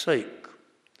Lord's sake.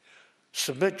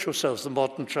 Submit yourselves, the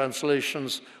modern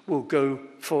translations will go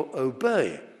for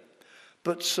obey.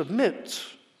 But submit,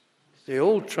 the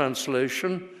old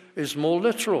translation, is more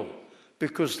literal,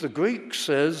 because the Greek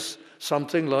says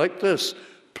something like this: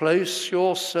 place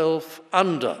yourself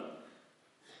under.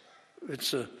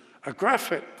 It's a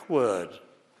graphic word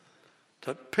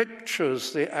that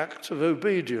pictures the act of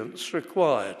obedience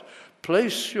required.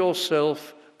 Place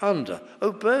yourself under.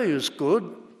 Obey is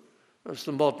good, as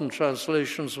the modern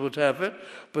translations would have it,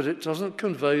 but it doesn't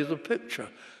convey the picture.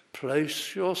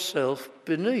 Place yourself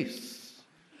beneath,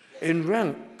 in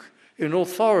rank, in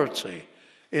authority,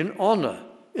 in honor,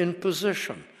 in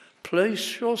position.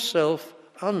 Place yourself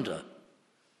under.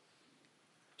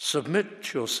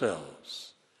 Submit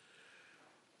yourselves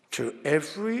to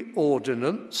every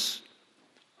ordinance,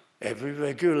 every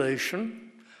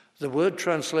regulation. The word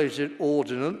translated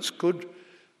ordinance could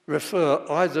refer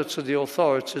either to the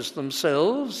authorities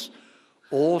themselves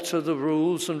or to the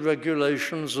rules and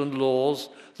regulations and laws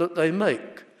that they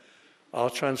make.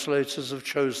 Our translators have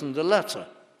chosen the latter,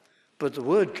 but the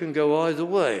word can go either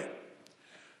way.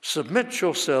 Submit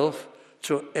yourself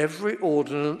to every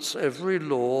ordinance, every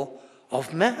law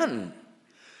of man.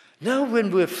 Now,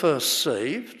 when we're first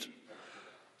saved,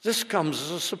 this comes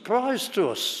as a surprise to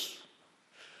us.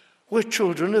 We're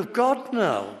children of God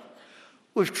now.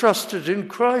 We've trusted in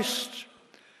Christ.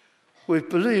 We've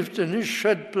believed in his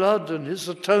shed blood and his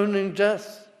atoning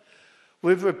death.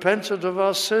 We've repented of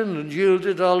our sin and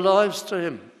yielded our lives to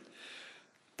him.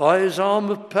 By his arm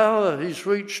of power, he's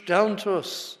reached down to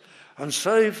us and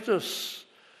saved us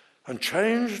and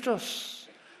changed us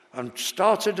and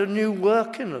started a new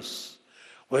work in us.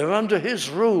 We're under his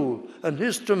rule and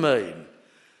his domain.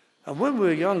 And when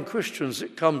we're young Christians,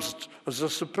 it comes as a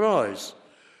surprise.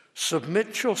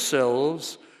 Submit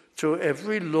yourselves to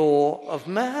every law of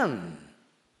man.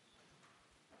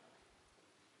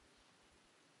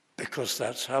 Because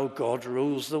that's how God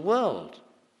rules the world.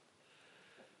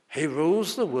 He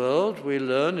rules the world, we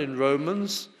learn in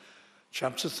Romans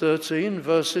chapter 13,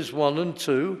 verses 1 and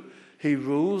 2. He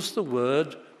rules the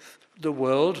world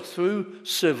through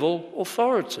civil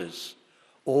authorities.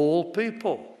 All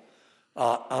people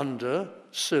are under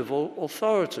civil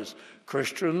authorities,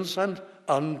 Christians and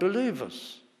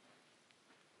unbelievers.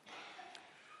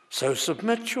 So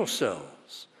submit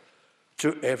yourselves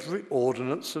to every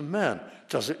ordinance of man.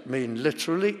 Does it mean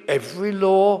literally every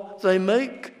law they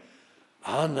make?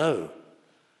 No,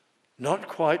 not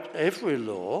quite every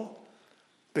law,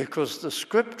 because the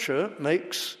scripture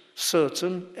makes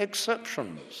certain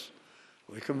exceptions.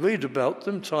 We can read about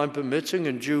them, time permitting,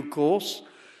 in due course.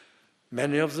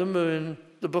 Many of them are in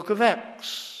the book of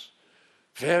Acts.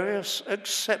 Various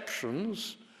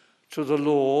exceptions to the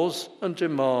laws and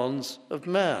demands of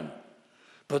man.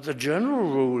 But the general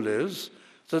rule is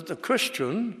that the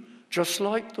Christian, just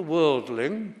like the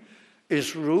worldling,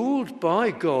 is ruled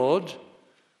by God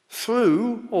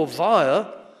through or via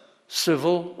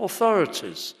civil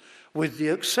authorities, with the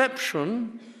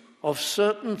exception of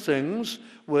certain things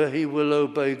where he will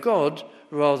obey God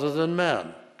rather than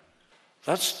man.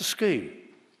 That's the scheme.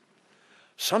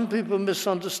 Some people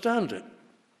misunderstand it,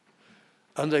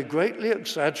 and they greatly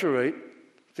exaggerate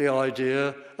the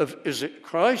idea of, is it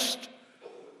Christ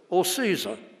or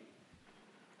Caesar?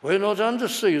 We're not under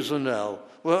Caesar now.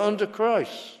 We're under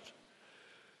Christ.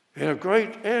 In a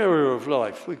great area of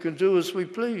life, we can do as we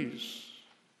please.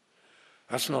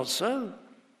 That's not so.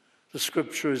 The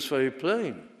scripture is very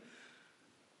plain.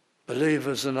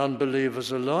 Believers and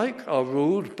unbelievers alike are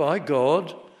ruled by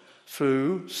God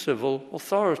through civil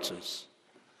authorities,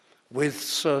 with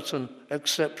certain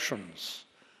exceptions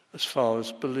as far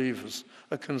as believers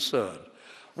are concerned.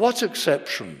 What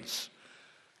exceptions?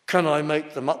 Can I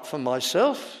make them up for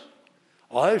myself?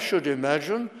 I should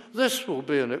imagine this will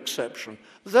be an exception,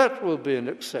 that will be an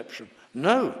exception.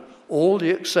 No, all the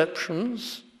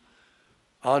exceptions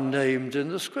are named in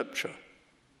the scripture.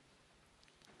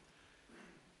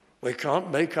 We can't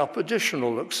make up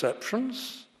additional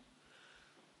exceptions,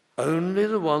 only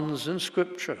the ones in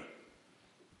scripture,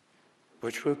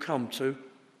 which we'll come to,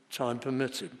 time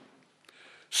permitting.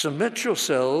 Submit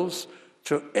yourselves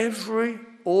to every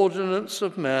ordinance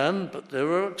of man, but there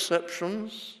are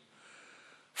exceptions,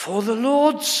 for the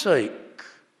Lord's sake.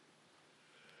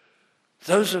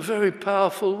 Those are very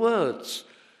powerful words.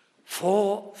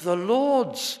 For the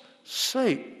Lord's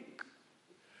sake.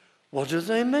 What do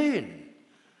they mean?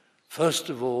 First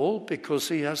of all, because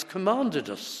he has commanded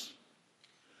us.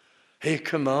 He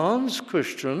commands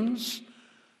Christians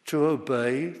to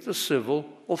obey the civil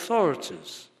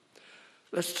authorities.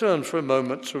 Let's turn for a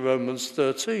moment to Romans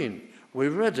 13. We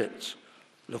read it.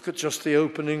 Look at just the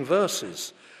opening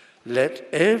verses. Let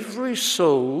every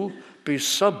soul be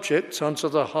subject unto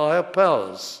the higher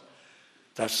powers.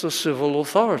 That's the civil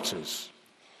authorities.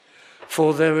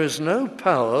 For there is no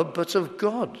power but of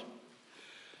God.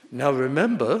 Now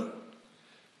remember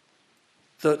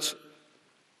that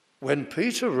when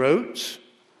Peter wrote,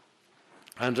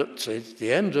 and at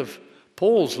the end of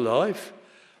Paul's life,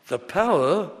 the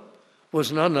power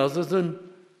was none other than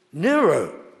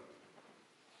Nero.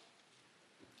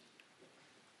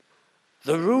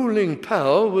 The ruling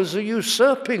power was a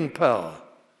usurping power.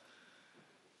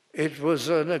 It was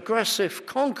an aggressive,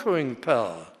 conquering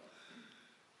power.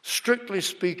 Strictly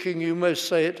speaking, you may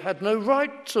say it had no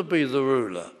right to be the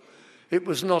ruler. It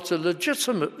was not a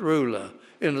legitimate ruler,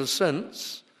 in a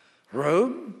sense,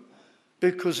 Rome,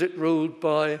 because it ruled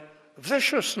by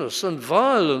viciousness and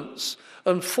violence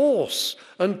and force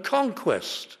and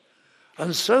conquest.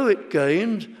 And so it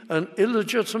gained an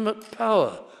illegitimate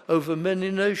power over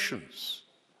many nations.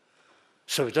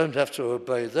 So we don't have to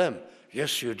obey them.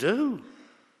 Yes, you do,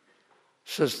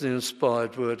 says the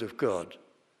inspired word of God.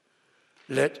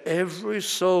 Let every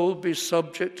soul be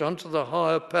subject unto the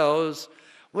higher powers.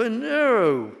 When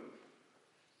Nero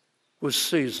was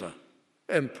Caesar,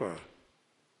 emperor.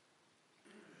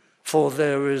 For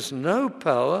there is no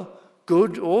power,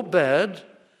 good or bad,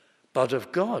 but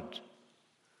of God.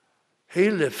 He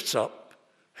lifts up,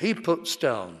 he puts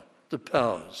down the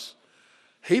powers.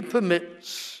 He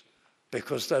permits,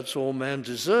 because that's all man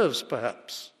deserves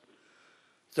perhaps,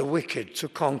 the wicked to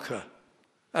conquer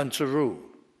and to rule.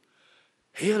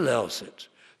 He allows it.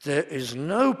 There is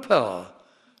no power,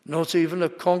 not even a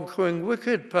conquering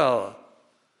wicked power,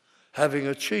 having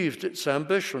achieved its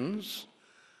ambitions,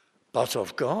 but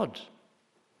of God.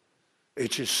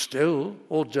 It is still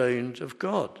ordained of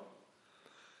God.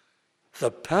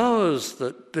 The powers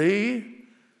that be,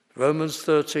 Romans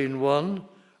 13:1,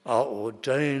 are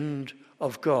ordained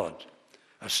of God,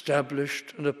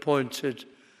 established and appointed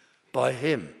by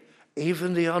him,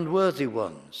 even the unworthy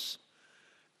ones,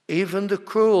 even the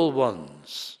cruel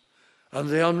ones, and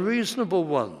the unreasonable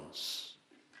ones.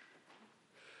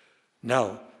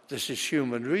 Now, this is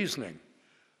human reasoning,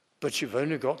 but you've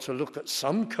only got to look at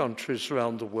some countries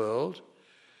around the world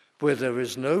where there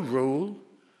is no rule,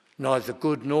 neither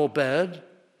good nor bad,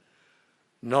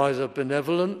 neither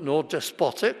benevolent nor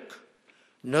despotic,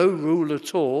 no rule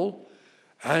at all,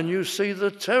 and you see the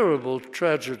terrible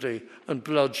tragedy and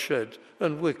bloodshed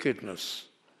and wickedness.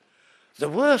 The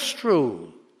worst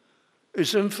rule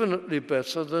is infinitely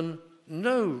better than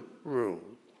no rule.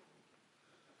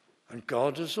 And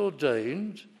God has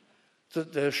ordained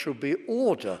that there shall be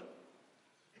order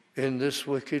in this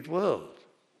wicked world.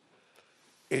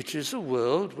 It is a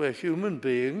world where human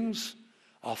beings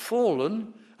are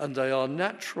fallen and they are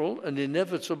natural and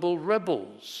inevitable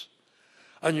rebels.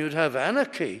 And you'd have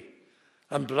anarchy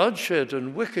and bloodshed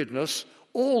and wickedness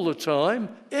all the time,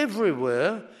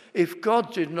 everywhere, if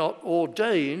God did not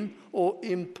ordain or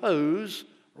impose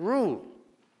rule,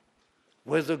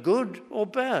 whether good or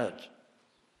bad.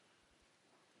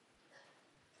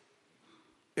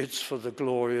 It's for the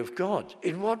glory of God.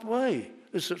 In what way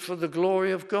is it for the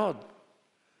glory of God?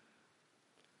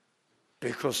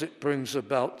 Because it brings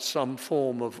about some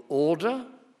form of order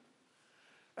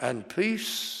and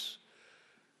peace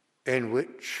in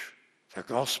which The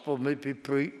gospel may be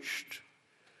preached.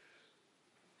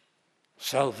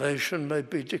 Salvation may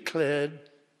be declared.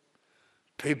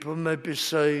 People may be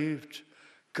saved.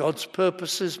 God's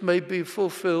purposes may be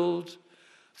fulfilled.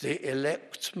 The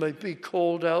elect may be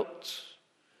called out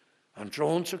and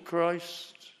drawn to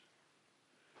Christ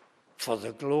for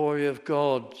the glory of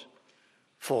God,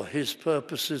 for his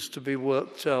purposes to be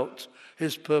worked out,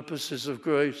 his purposes of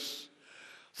grace,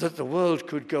 that the world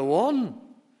could go on.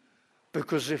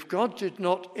 Because if God did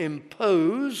not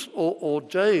impose or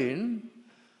ordain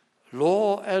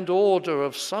law and order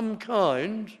of some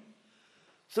kind,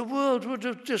 the world would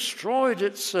have destroyed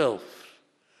itself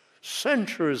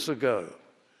centuries ago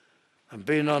and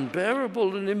been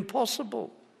unbearable and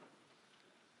impossible.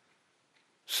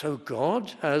 So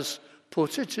God has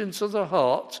put it into the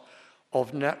heart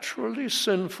of naturally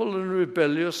sinful and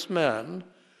rebellious man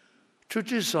to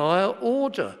desire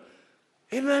order.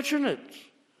 Imagine it.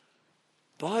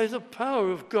 By the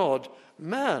power of God,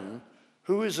 man,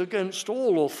 who is against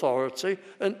all authority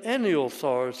and any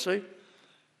authority,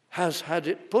 has had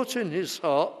it put in his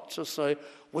heart to say,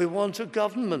 we want a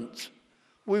government,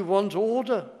 we want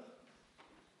order.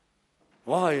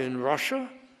 Why, in Russia,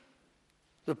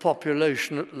 the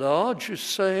population at large is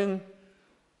saying,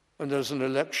 and there's an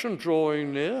election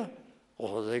drawing near,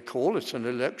 or they call it an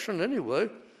election anyway,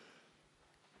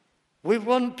 we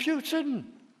want Putin.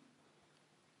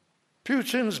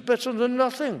 Putin's better than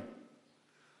nothing.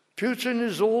 Putin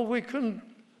is all we can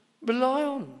rely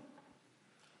on.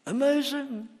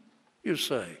 Amazing, you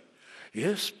say.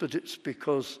 Yes, but it's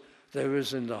because there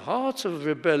is in the heart of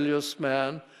rebellious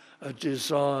man a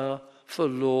desire for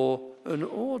law and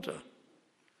order.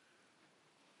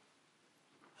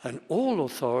 And all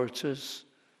authorities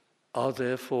are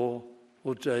therefore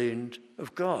ordained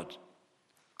of God,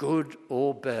 good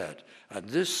or bad. And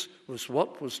this was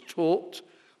what was taught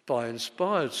by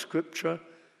inspired scripture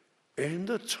in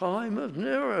the time of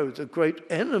Nero, the great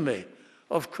enemy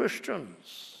of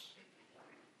Christians.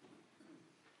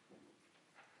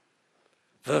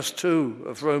 Verse 2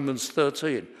 of Romans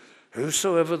 13,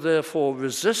 whosoever therefore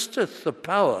resisteth the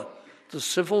power, the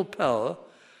civil power,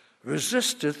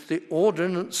 resisteth the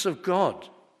ordinance of God,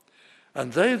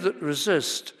 and they that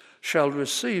resist shall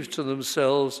receive to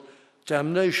themselves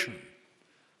damnation.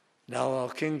 Now our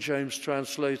King James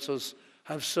translators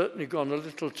have certainly gone a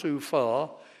little too far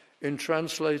in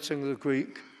translating the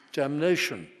Greek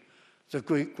damnation. The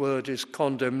Greek word is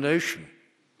condemnation.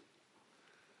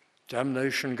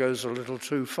 Damnation goes a little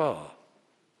too far.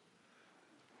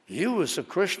 You as a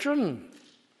Christian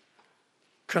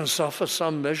can suffer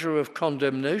some measure of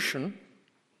condemnation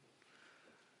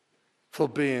for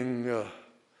being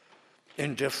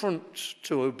indifferent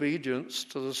to obedience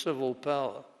to the civil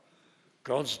power,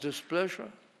 God's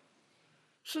displeasure.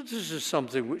 So this is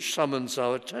something which summons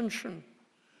our attention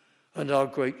and our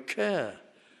great care,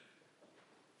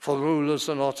 for rulers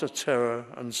are not a terror,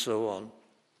 and so on.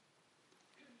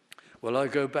 Well, I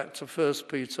go back to 1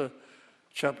 Peter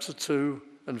chapter 2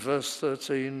 and verse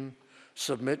 13.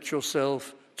 Submit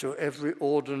yourself to every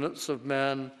ordinance of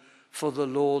man for the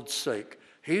Lord's sake.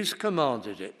 He's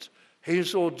commanded it.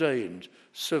 He's ordained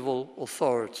civil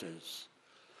authorities.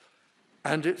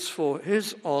 And it's for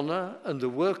his honor and the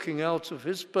working out of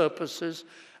his purposes,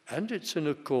 and it's in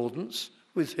accordance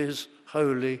with his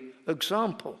holy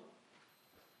example.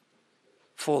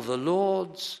 For the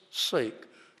Lord's sake,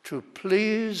 to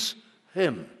please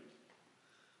him,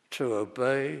 to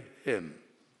obey him.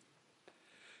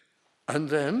 And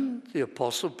then the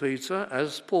Apostle Peter,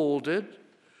 as Paul did,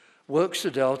 works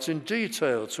it out in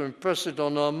detail to impress it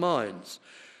on our minds,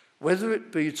 whether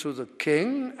it be to the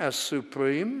king as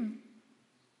supreme,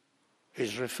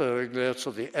 he's referring there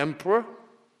to the emperor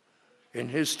in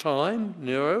his time,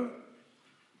 Nero,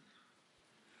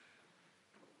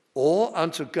 or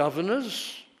unto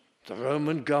governors, the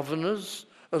Roman governors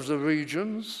of the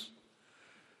regions,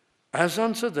 as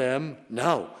unto them.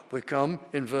 Now we come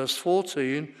in verse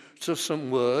 14 to some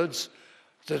words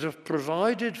that have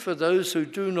provided for those who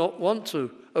do not want to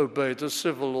obey the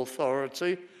civil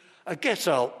authority a get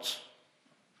out.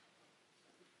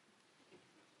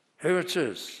 Here it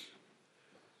is.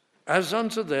 As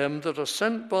unto them that are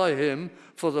sent by him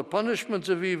for the punishment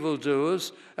of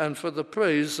evildoers and for the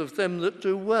praise of them that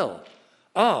do well.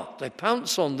 They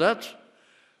pounce on that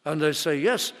and they say,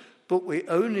 yes, but we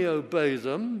only obey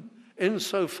them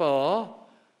insofar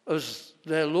as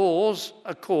their laws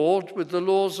accord with the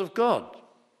laws of God.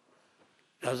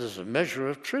 Now there's a measure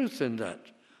of truth in that.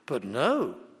 But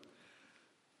no,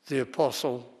 the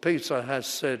Apostle Peter has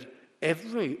said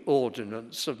every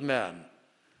ordinance of man.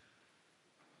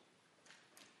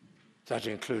 That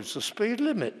includes the speed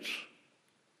limit.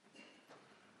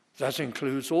 That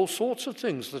includes all sorts of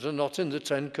things that are not in the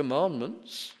Ten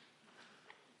Commandments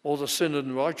or the sin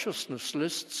and righteousness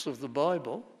lists of the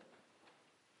Bible.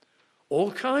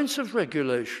 All kinds of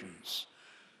regulations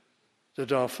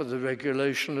that are for the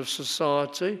regulation of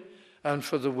society and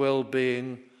for the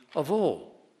well-being of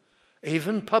all.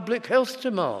 Even public health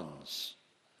demands.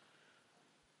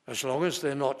 As long as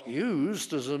they're not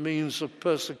used as a means of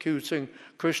persecuting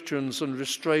Christians and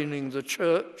restraining the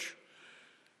church.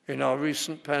 In our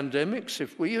recent pandemics,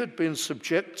 if we had been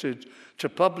subjected to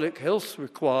public health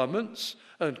requirements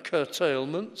and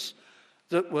curtailments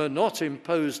that were not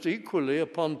imposed equally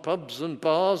upon pubs and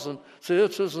bars and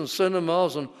theatres and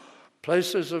cinemas and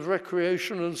places of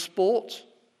recreation and sport,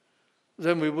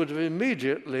 then we would have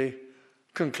immediately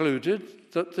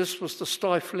concluded that this was the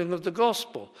stifling of the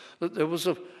gospel, that there was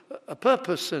a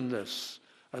purpose in this,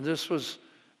 and this was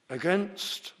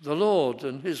against the Lord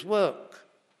and his work.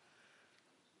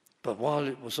 But while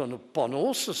it was upon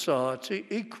all society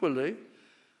equally,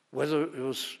 whether it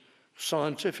was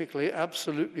scientifically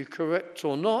absolutely correct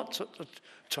or not at the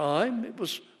time, it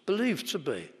was believed to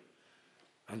be.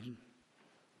 And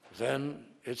then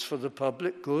it's for the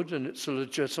public good and it's a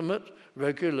legitimate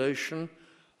regulation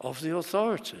of the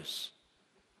authorities.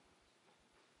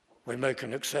 We make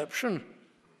an exception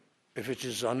if it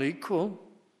is unequal.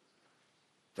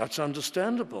 That's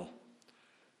understandable.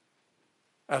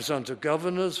 As unto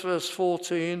governors, verse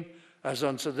 14, as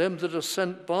unto them that are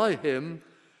sent by him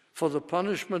for the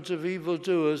punishment of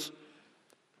evildoers,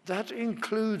 that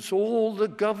includes all the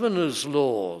governor's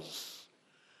laws,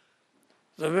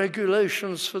 the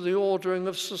regulations for the ordering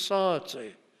of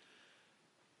society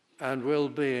and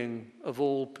well-being of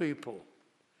all people,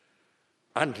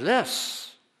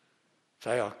 unless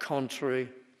they are contrary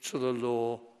to the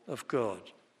law of God.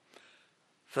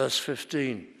 Verse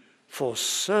 15, for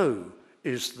so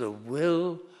is the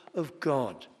will of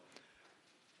God.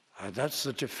 And that's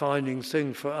the defining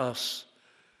thing for us.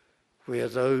 We are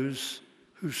those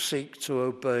who seek to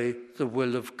obey the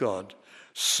will of God.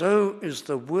 So is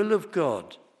the will of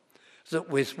God, that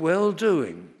with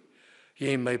well-doing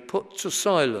ye may put to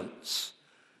silence.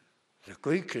 The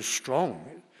Greek is strong.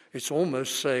 It's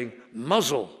almost saying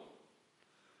muzzle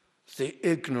the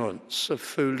ignorance of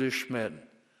foolish men.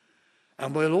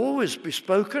 And will always be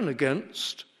spoken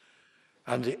against.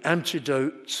 And the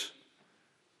antidote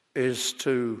is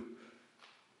to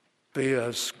be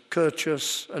as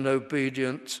courteous and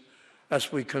obedient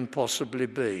as we can possibly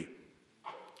be.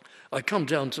 I come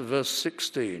down to verse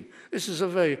 16. This is a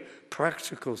very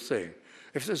practical thing.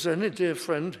 If there's any dear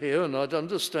friend here, and I'd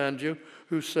understand you,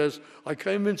 who says, I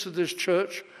came into this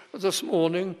church this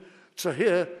morning to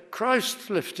hear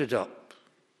Christ lifted up.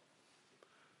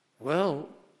 Well,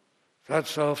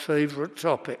 that's our favourite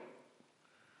topic.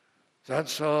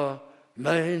 That's our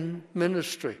main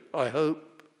ministry, I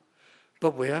hope.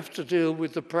 But we have to deal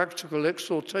with the practical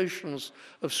exhortations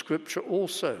of Scripture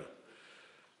also.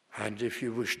 And if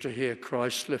you wish to hear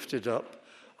Christ lifted up,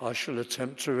 I shall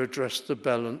attempt to redress the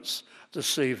balance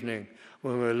this evening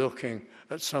when we're looking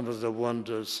at some of the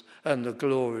wonders and the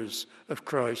glories of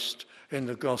Christ in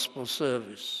the gospel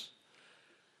service.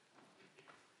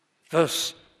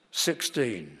 Verse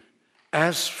 16,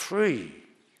 as free.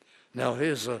 Now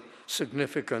here's a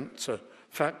significant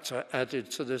factor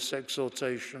added to this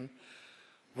exhortation.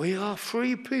 We are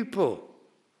free people.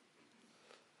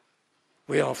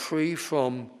 We are free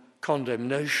from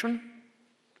condemnation.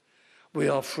 We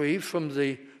are free from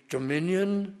the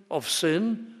dominion of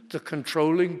sin, the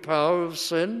controlling power of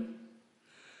sin.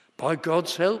 By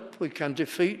God's help, we can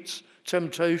defeat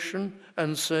temptation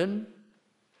and sin.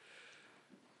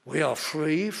 We are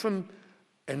free from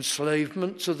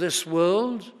enslavement to this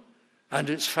world and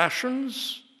its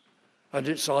fashions and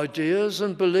its ideas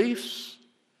and beliefs.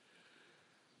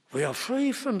 We are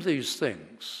free from these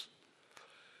things,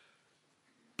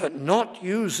 but not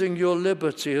using your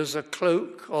liberty as a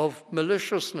cloak of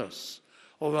maliciousness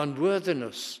or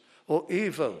unworthiness or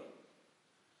evil.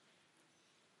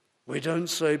 We don't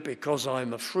say, because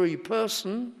I'm a free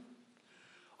person,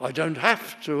 I don't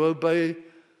have to obey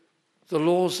the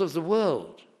laws of the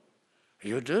world.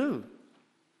 You do.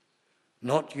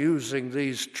 Not using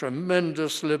these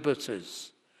tremendous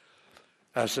liberties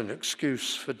as an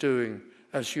excuse for doing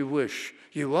as you wish.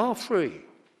 You are free,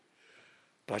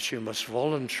 but you must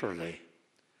voluntarily,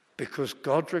 because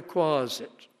God requires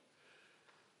it,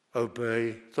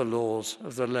 obey the laws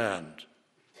of the land.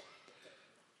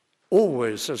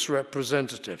 Always as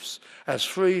representatives, as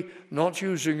free, not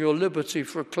using your liberty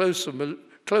for a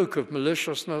cloak of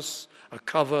maliciousness, a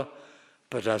cover,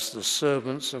 but as the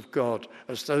servants of God,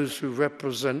 as those who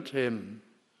represent him.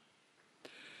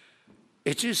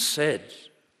 It is said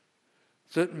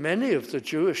that many of the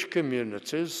Jewish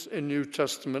communities in New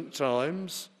Testament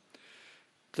times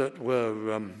that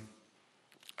were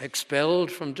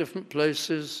expelled from different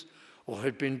places or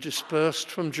had been dispersed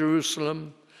from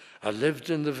Jerusalem and lived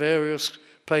in the various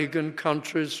pagan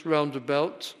countries round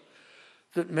about,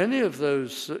 that many of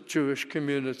those Jewish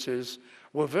communities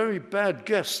were very bad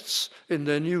guests in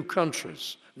their new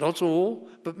countries. Not all,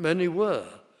 but many were.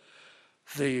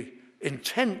 The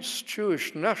intense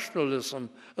Jewish nationalism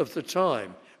of the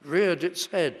time reared its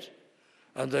head,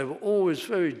 and they were always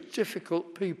very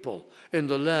difficult people in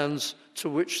the lands to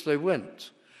which they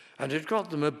went, and it got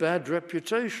them a bad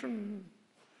reputation.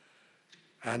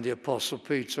 And the Apostle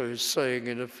Peter is saying,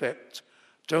 in effect,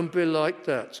 don't be like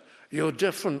that. You're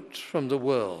different from the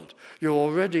world. You're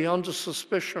already under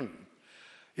suspicion.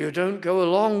 You don't go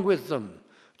along with them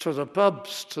to the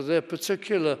pubs, to their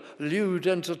particular lewd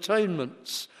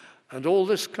entertainments, and all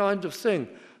this kind of thing.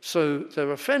 So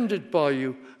they're offended by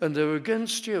you and they're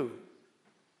against you.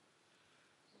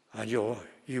 And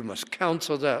you must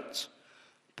counter that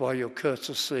by your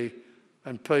courtesy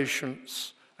and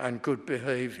patience and good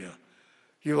behavior.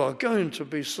 You are going to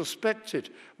be suspected.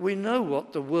 We know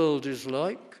what the world is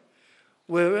like.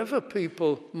 Wherever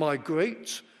people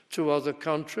migrate to other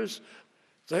countries,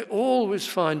 they always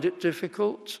find it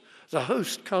difficult. The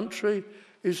host country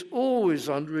is always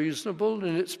unreasonable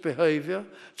in its behavior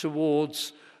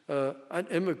towards an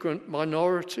immigrant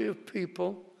minority of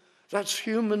people. That's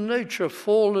human nature,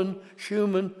 fallen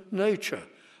human nature.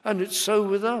 And it's so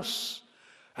with us.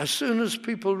 As soon as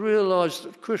people realize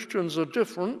that Christians are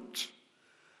different,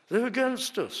 they're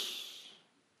against us.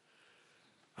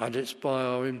 And it's by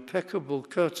our impeccable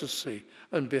courtesy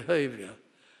and behavior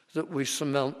that we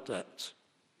surmount that.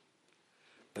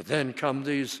 But then come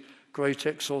these great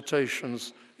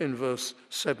exhortations in verse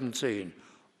 17.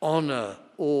 Honor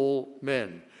all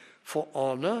men. For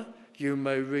honor, you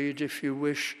may read, if you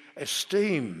wish,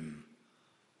 esteem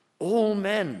all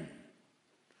men,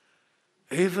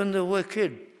 even the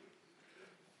wicked.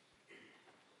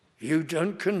 You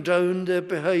don't condone their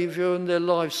behavior and their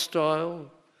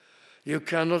lifestyle. You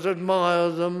cannot admire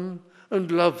them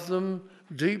and love them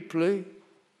deeply,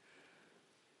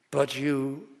 but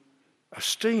you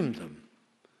esteem them.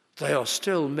 They are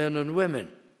still men and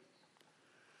women.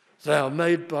 They are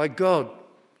made by God.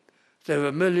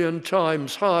 They're 1,000,000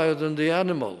 times higher than the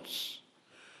animals.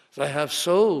 They have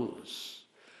souls.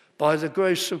 By the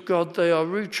grace of God, they are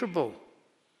reachable.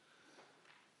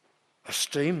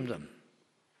 Esteem them.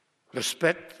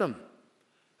 Respect them.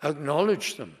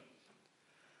 Acknowledge them.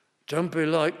 Don't be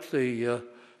like the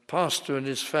pastor and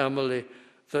his family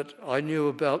that I knew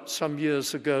about some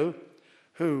years ago,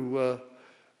 who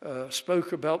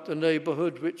spoke about the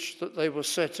neighborhood that they were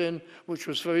set in, which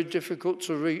was very difficult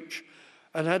to reach,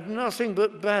 and had nothing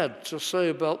but bad to say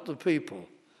about the people.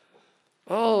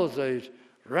 Oh, they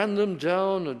ran them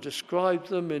down and described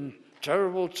them in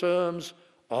terrible terms.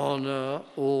 Honor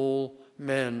all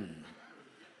men.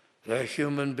 They're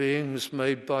human beings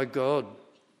made by God.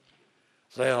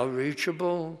 They are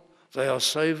reachable. They are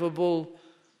savable,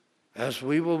 as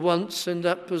we were once in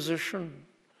that position.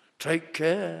 Take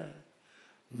care.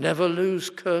 Never lose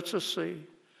courtesy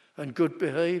and good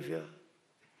behavior.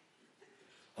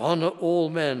 Honor all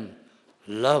men.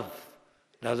 Love.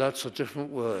 Now that's a different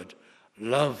word.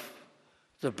 Love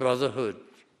the brotherhood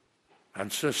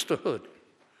and sisterhood,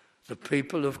 the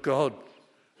people of God,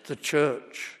 the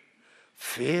church.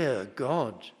 Fear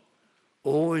God.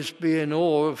 Always be in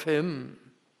awe of him.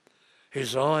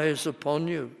 His eye is upon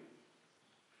you.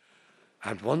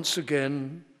 And once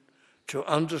again, to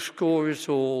underscore it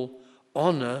all,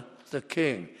 honor the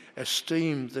king,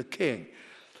 esteem the king.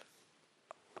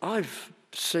 I've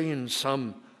seen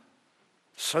some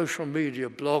social media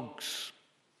blogs,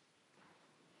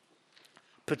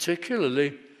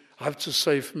 particularly, I have to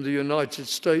say, from the United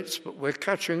States, but we're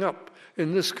catching up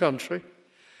in this country,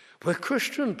 where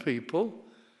Christian people,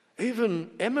 even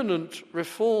eminent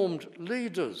Reformed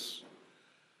leaders,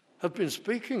 have been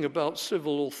speaking about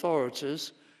civil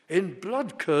authorities in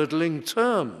blood-curdling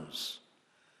terms,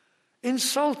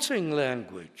 insulting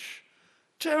language,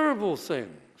 terrible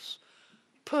things,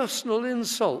 personal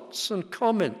insults and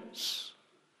comments.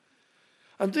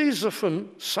 And these are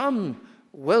from some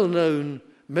well-known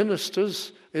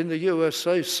ministers in the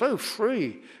USA, so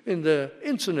free in their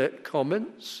internet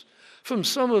comments, from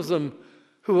some of them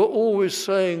who are always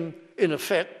saying, in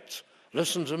effect,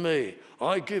 listen to me,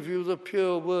 I give you the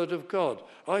pure word of God,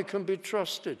 I can be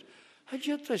trusted. And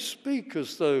yet they speak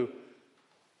as though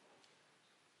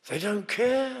they don't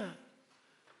care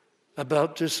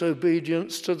about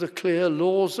disobedience to the clear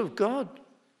laws of God.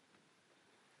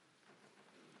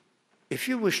 If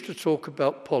you wish to talk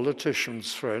about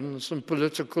politicians, friends, and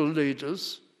political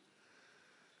leaders,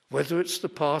 whether it's the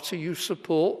party you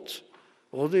support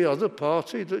or the other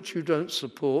party that you don't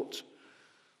support,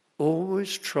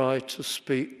 always try to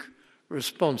speak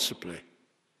responsibly.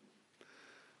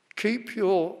 Keep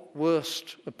your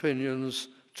worst opinions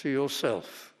to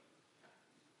yourself.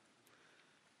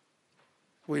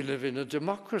 We live in a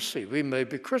democracy. We may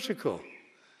be critical,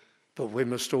 but we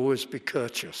must always be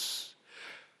courteous.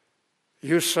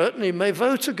 You certainly may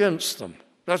vote against them.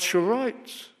 That's your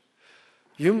right.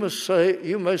 You may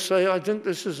say, I think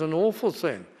this is an awful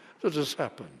thing that has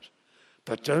happened,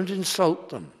 but don't insult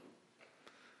them.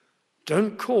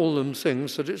 Don't call them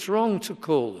things that it's wrong to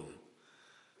call them,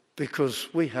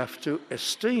 because we have to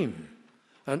esteem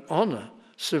and honour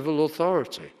civil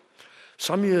authority.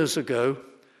 Some years ago,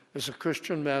 as a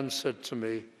Christian man said to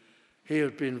me, he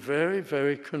had been very,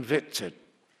 very convicted.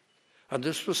 And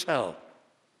this was how.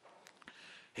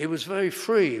 He was very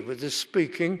free with his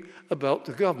speaking about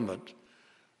the government.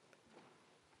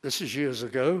 This is years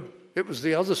ago. It was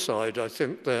the other side, I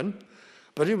think, then.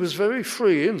 But he was very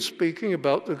free in speaking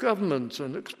about the government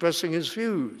and expressing his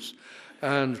views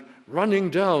and running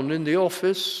down in the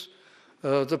office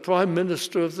the Prime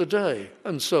Minister of the day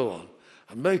and so on,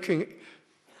 and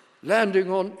landing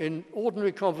on, in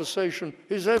ordinary conversation,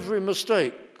 his every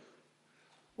mistake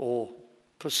or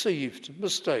perceived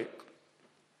mistake.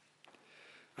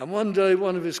 And one day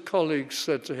one of his colleagues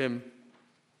said to him,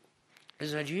 he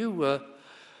said, you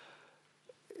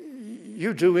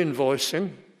do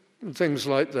invoicing and things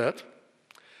like that,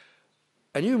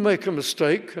 and you make a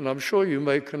mistake, and I'm sure you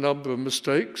make a number of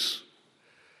mistakes,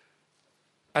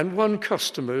 and one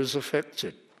customer is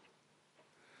affected.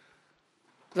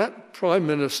 That Prime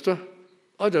Minister,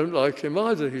 I don't like him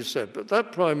either, he said, but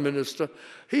that Prime Minister,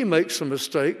 he makes a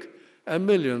mistake and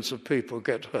millions of people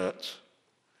get hurt.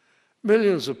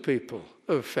 Millions of people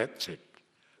are affected.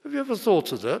 Have you ever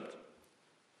thought of that?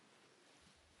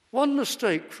 One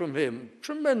mistake from him,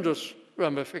 tremendous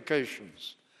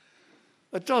ramifications.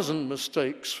 A dozen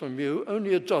mistakes from you,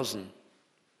 only a dozen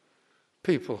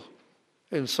people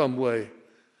in some way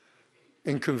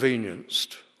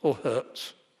inconvenienced or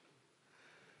hurt.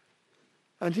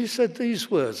 And he said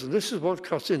these words, and this is what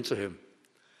cut into him.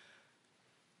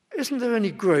 Isn't there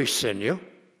any grace in you?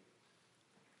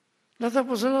 Now, that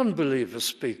was an unbeliever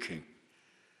speaking.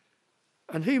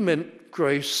 And he meant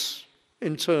grace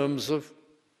in terms of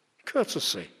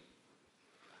courtesy.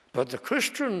 But the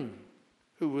Christian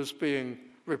who was being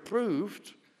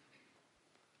reproved,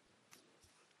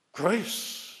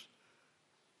 grace.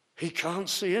 He can't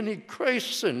see any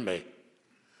grace in me,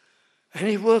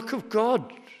 any work of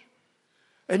God,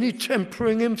 any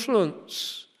tempering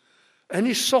influence,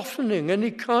 any softening,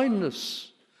 any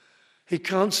kindness. He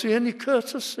can't see any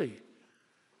courtesy.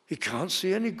 He can't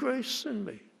see any grace in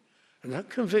me. And that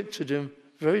convicted him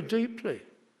very deeply.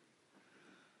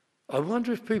 I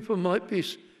wonder if people might be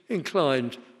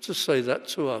inclined to say that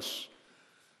to us.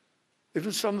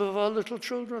 Even some of our little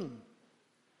children.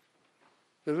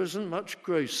 There isn't much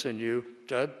grace in you,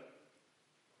 Dad.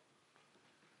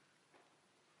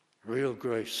 Real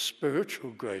grace,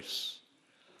 spiritual grace.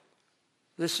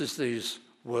 This is these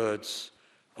words.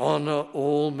 Honor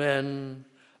all men,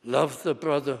 love the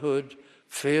brotherhood,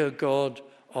 fear God,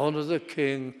 honor the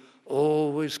king,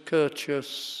 always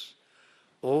courteous,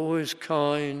 always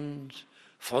kind,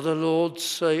 for the Lord's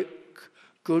sake,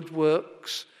 good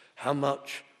works, how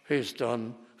much he's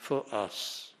done for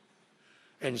us.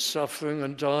 In suffering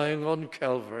and dying on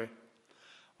Calvary,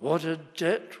 what a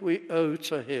debt we owe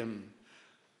to him.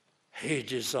 He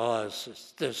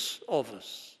desires this of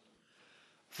us.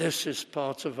 This is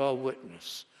part of our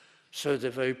witness. So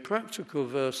they're very practical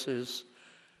verses,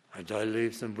 and I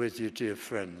leave them with you, dear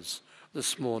friends,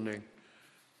 this morning.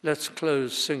 Let's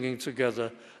close singing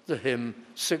together the hymn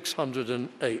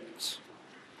 608.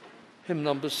 Hymn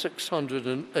number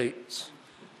 608.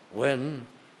 When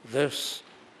this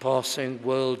passing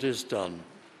world is done.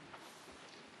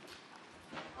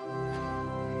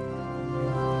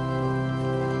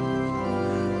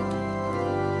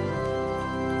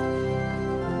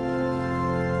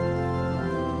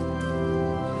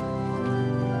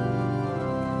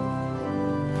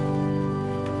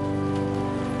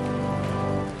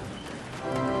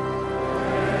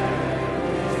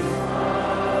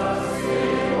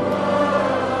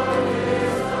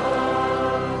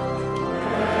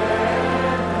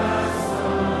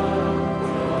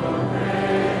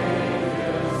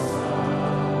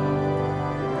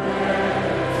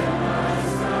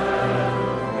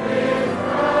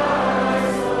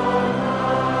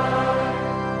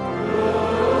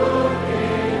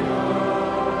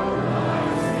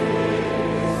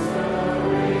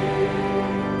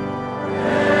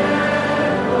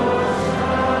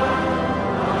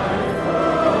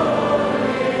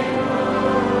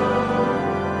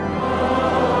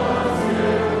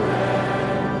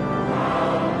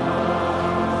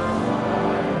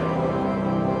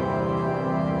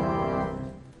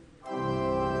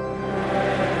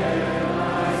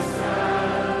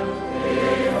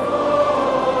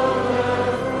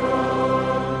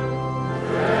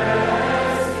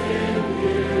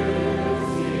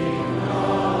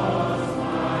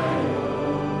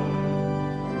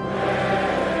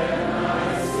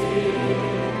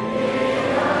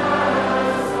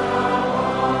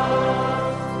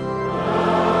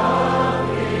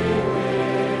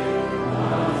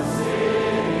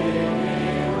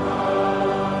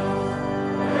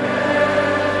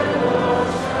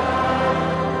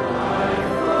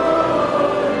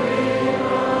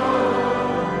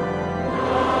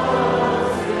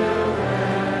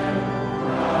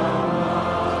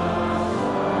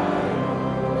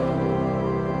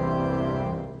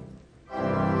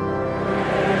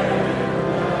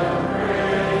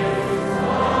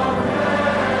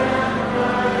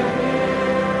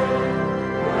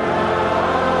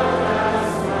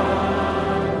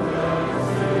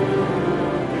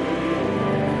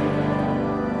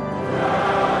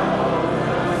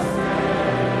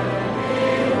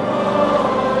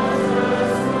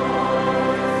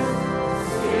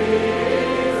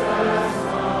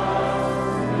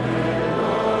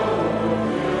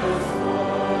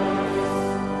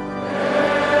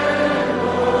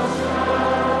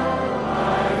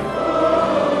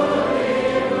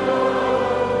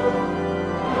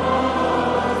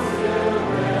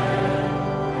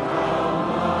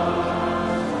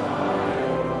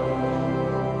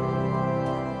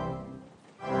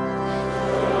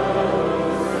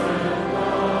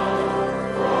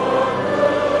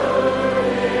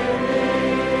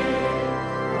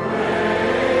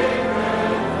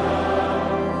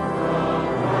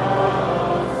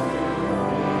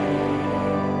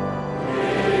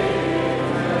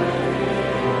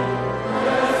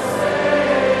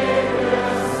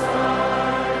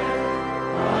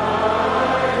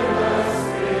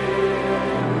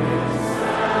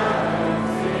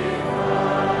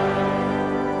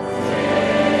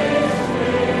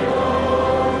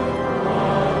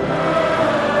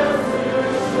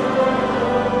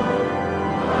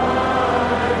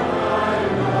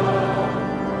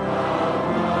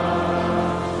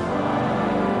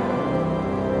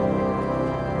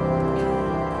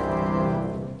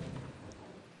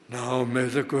 Now may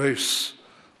the grace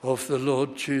of the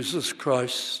Lord Jesus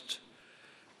Christ,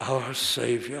 our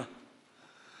Saviour,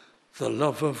 the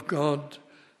love of God,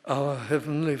 our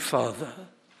Heavenly Father,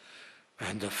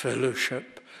 and the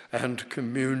fellowship and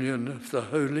communion of the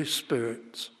Holy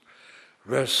Spirit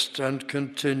rest and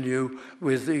continue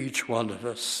with each one of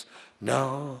us,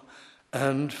 now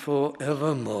and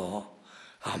forevermore.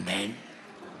 Amen.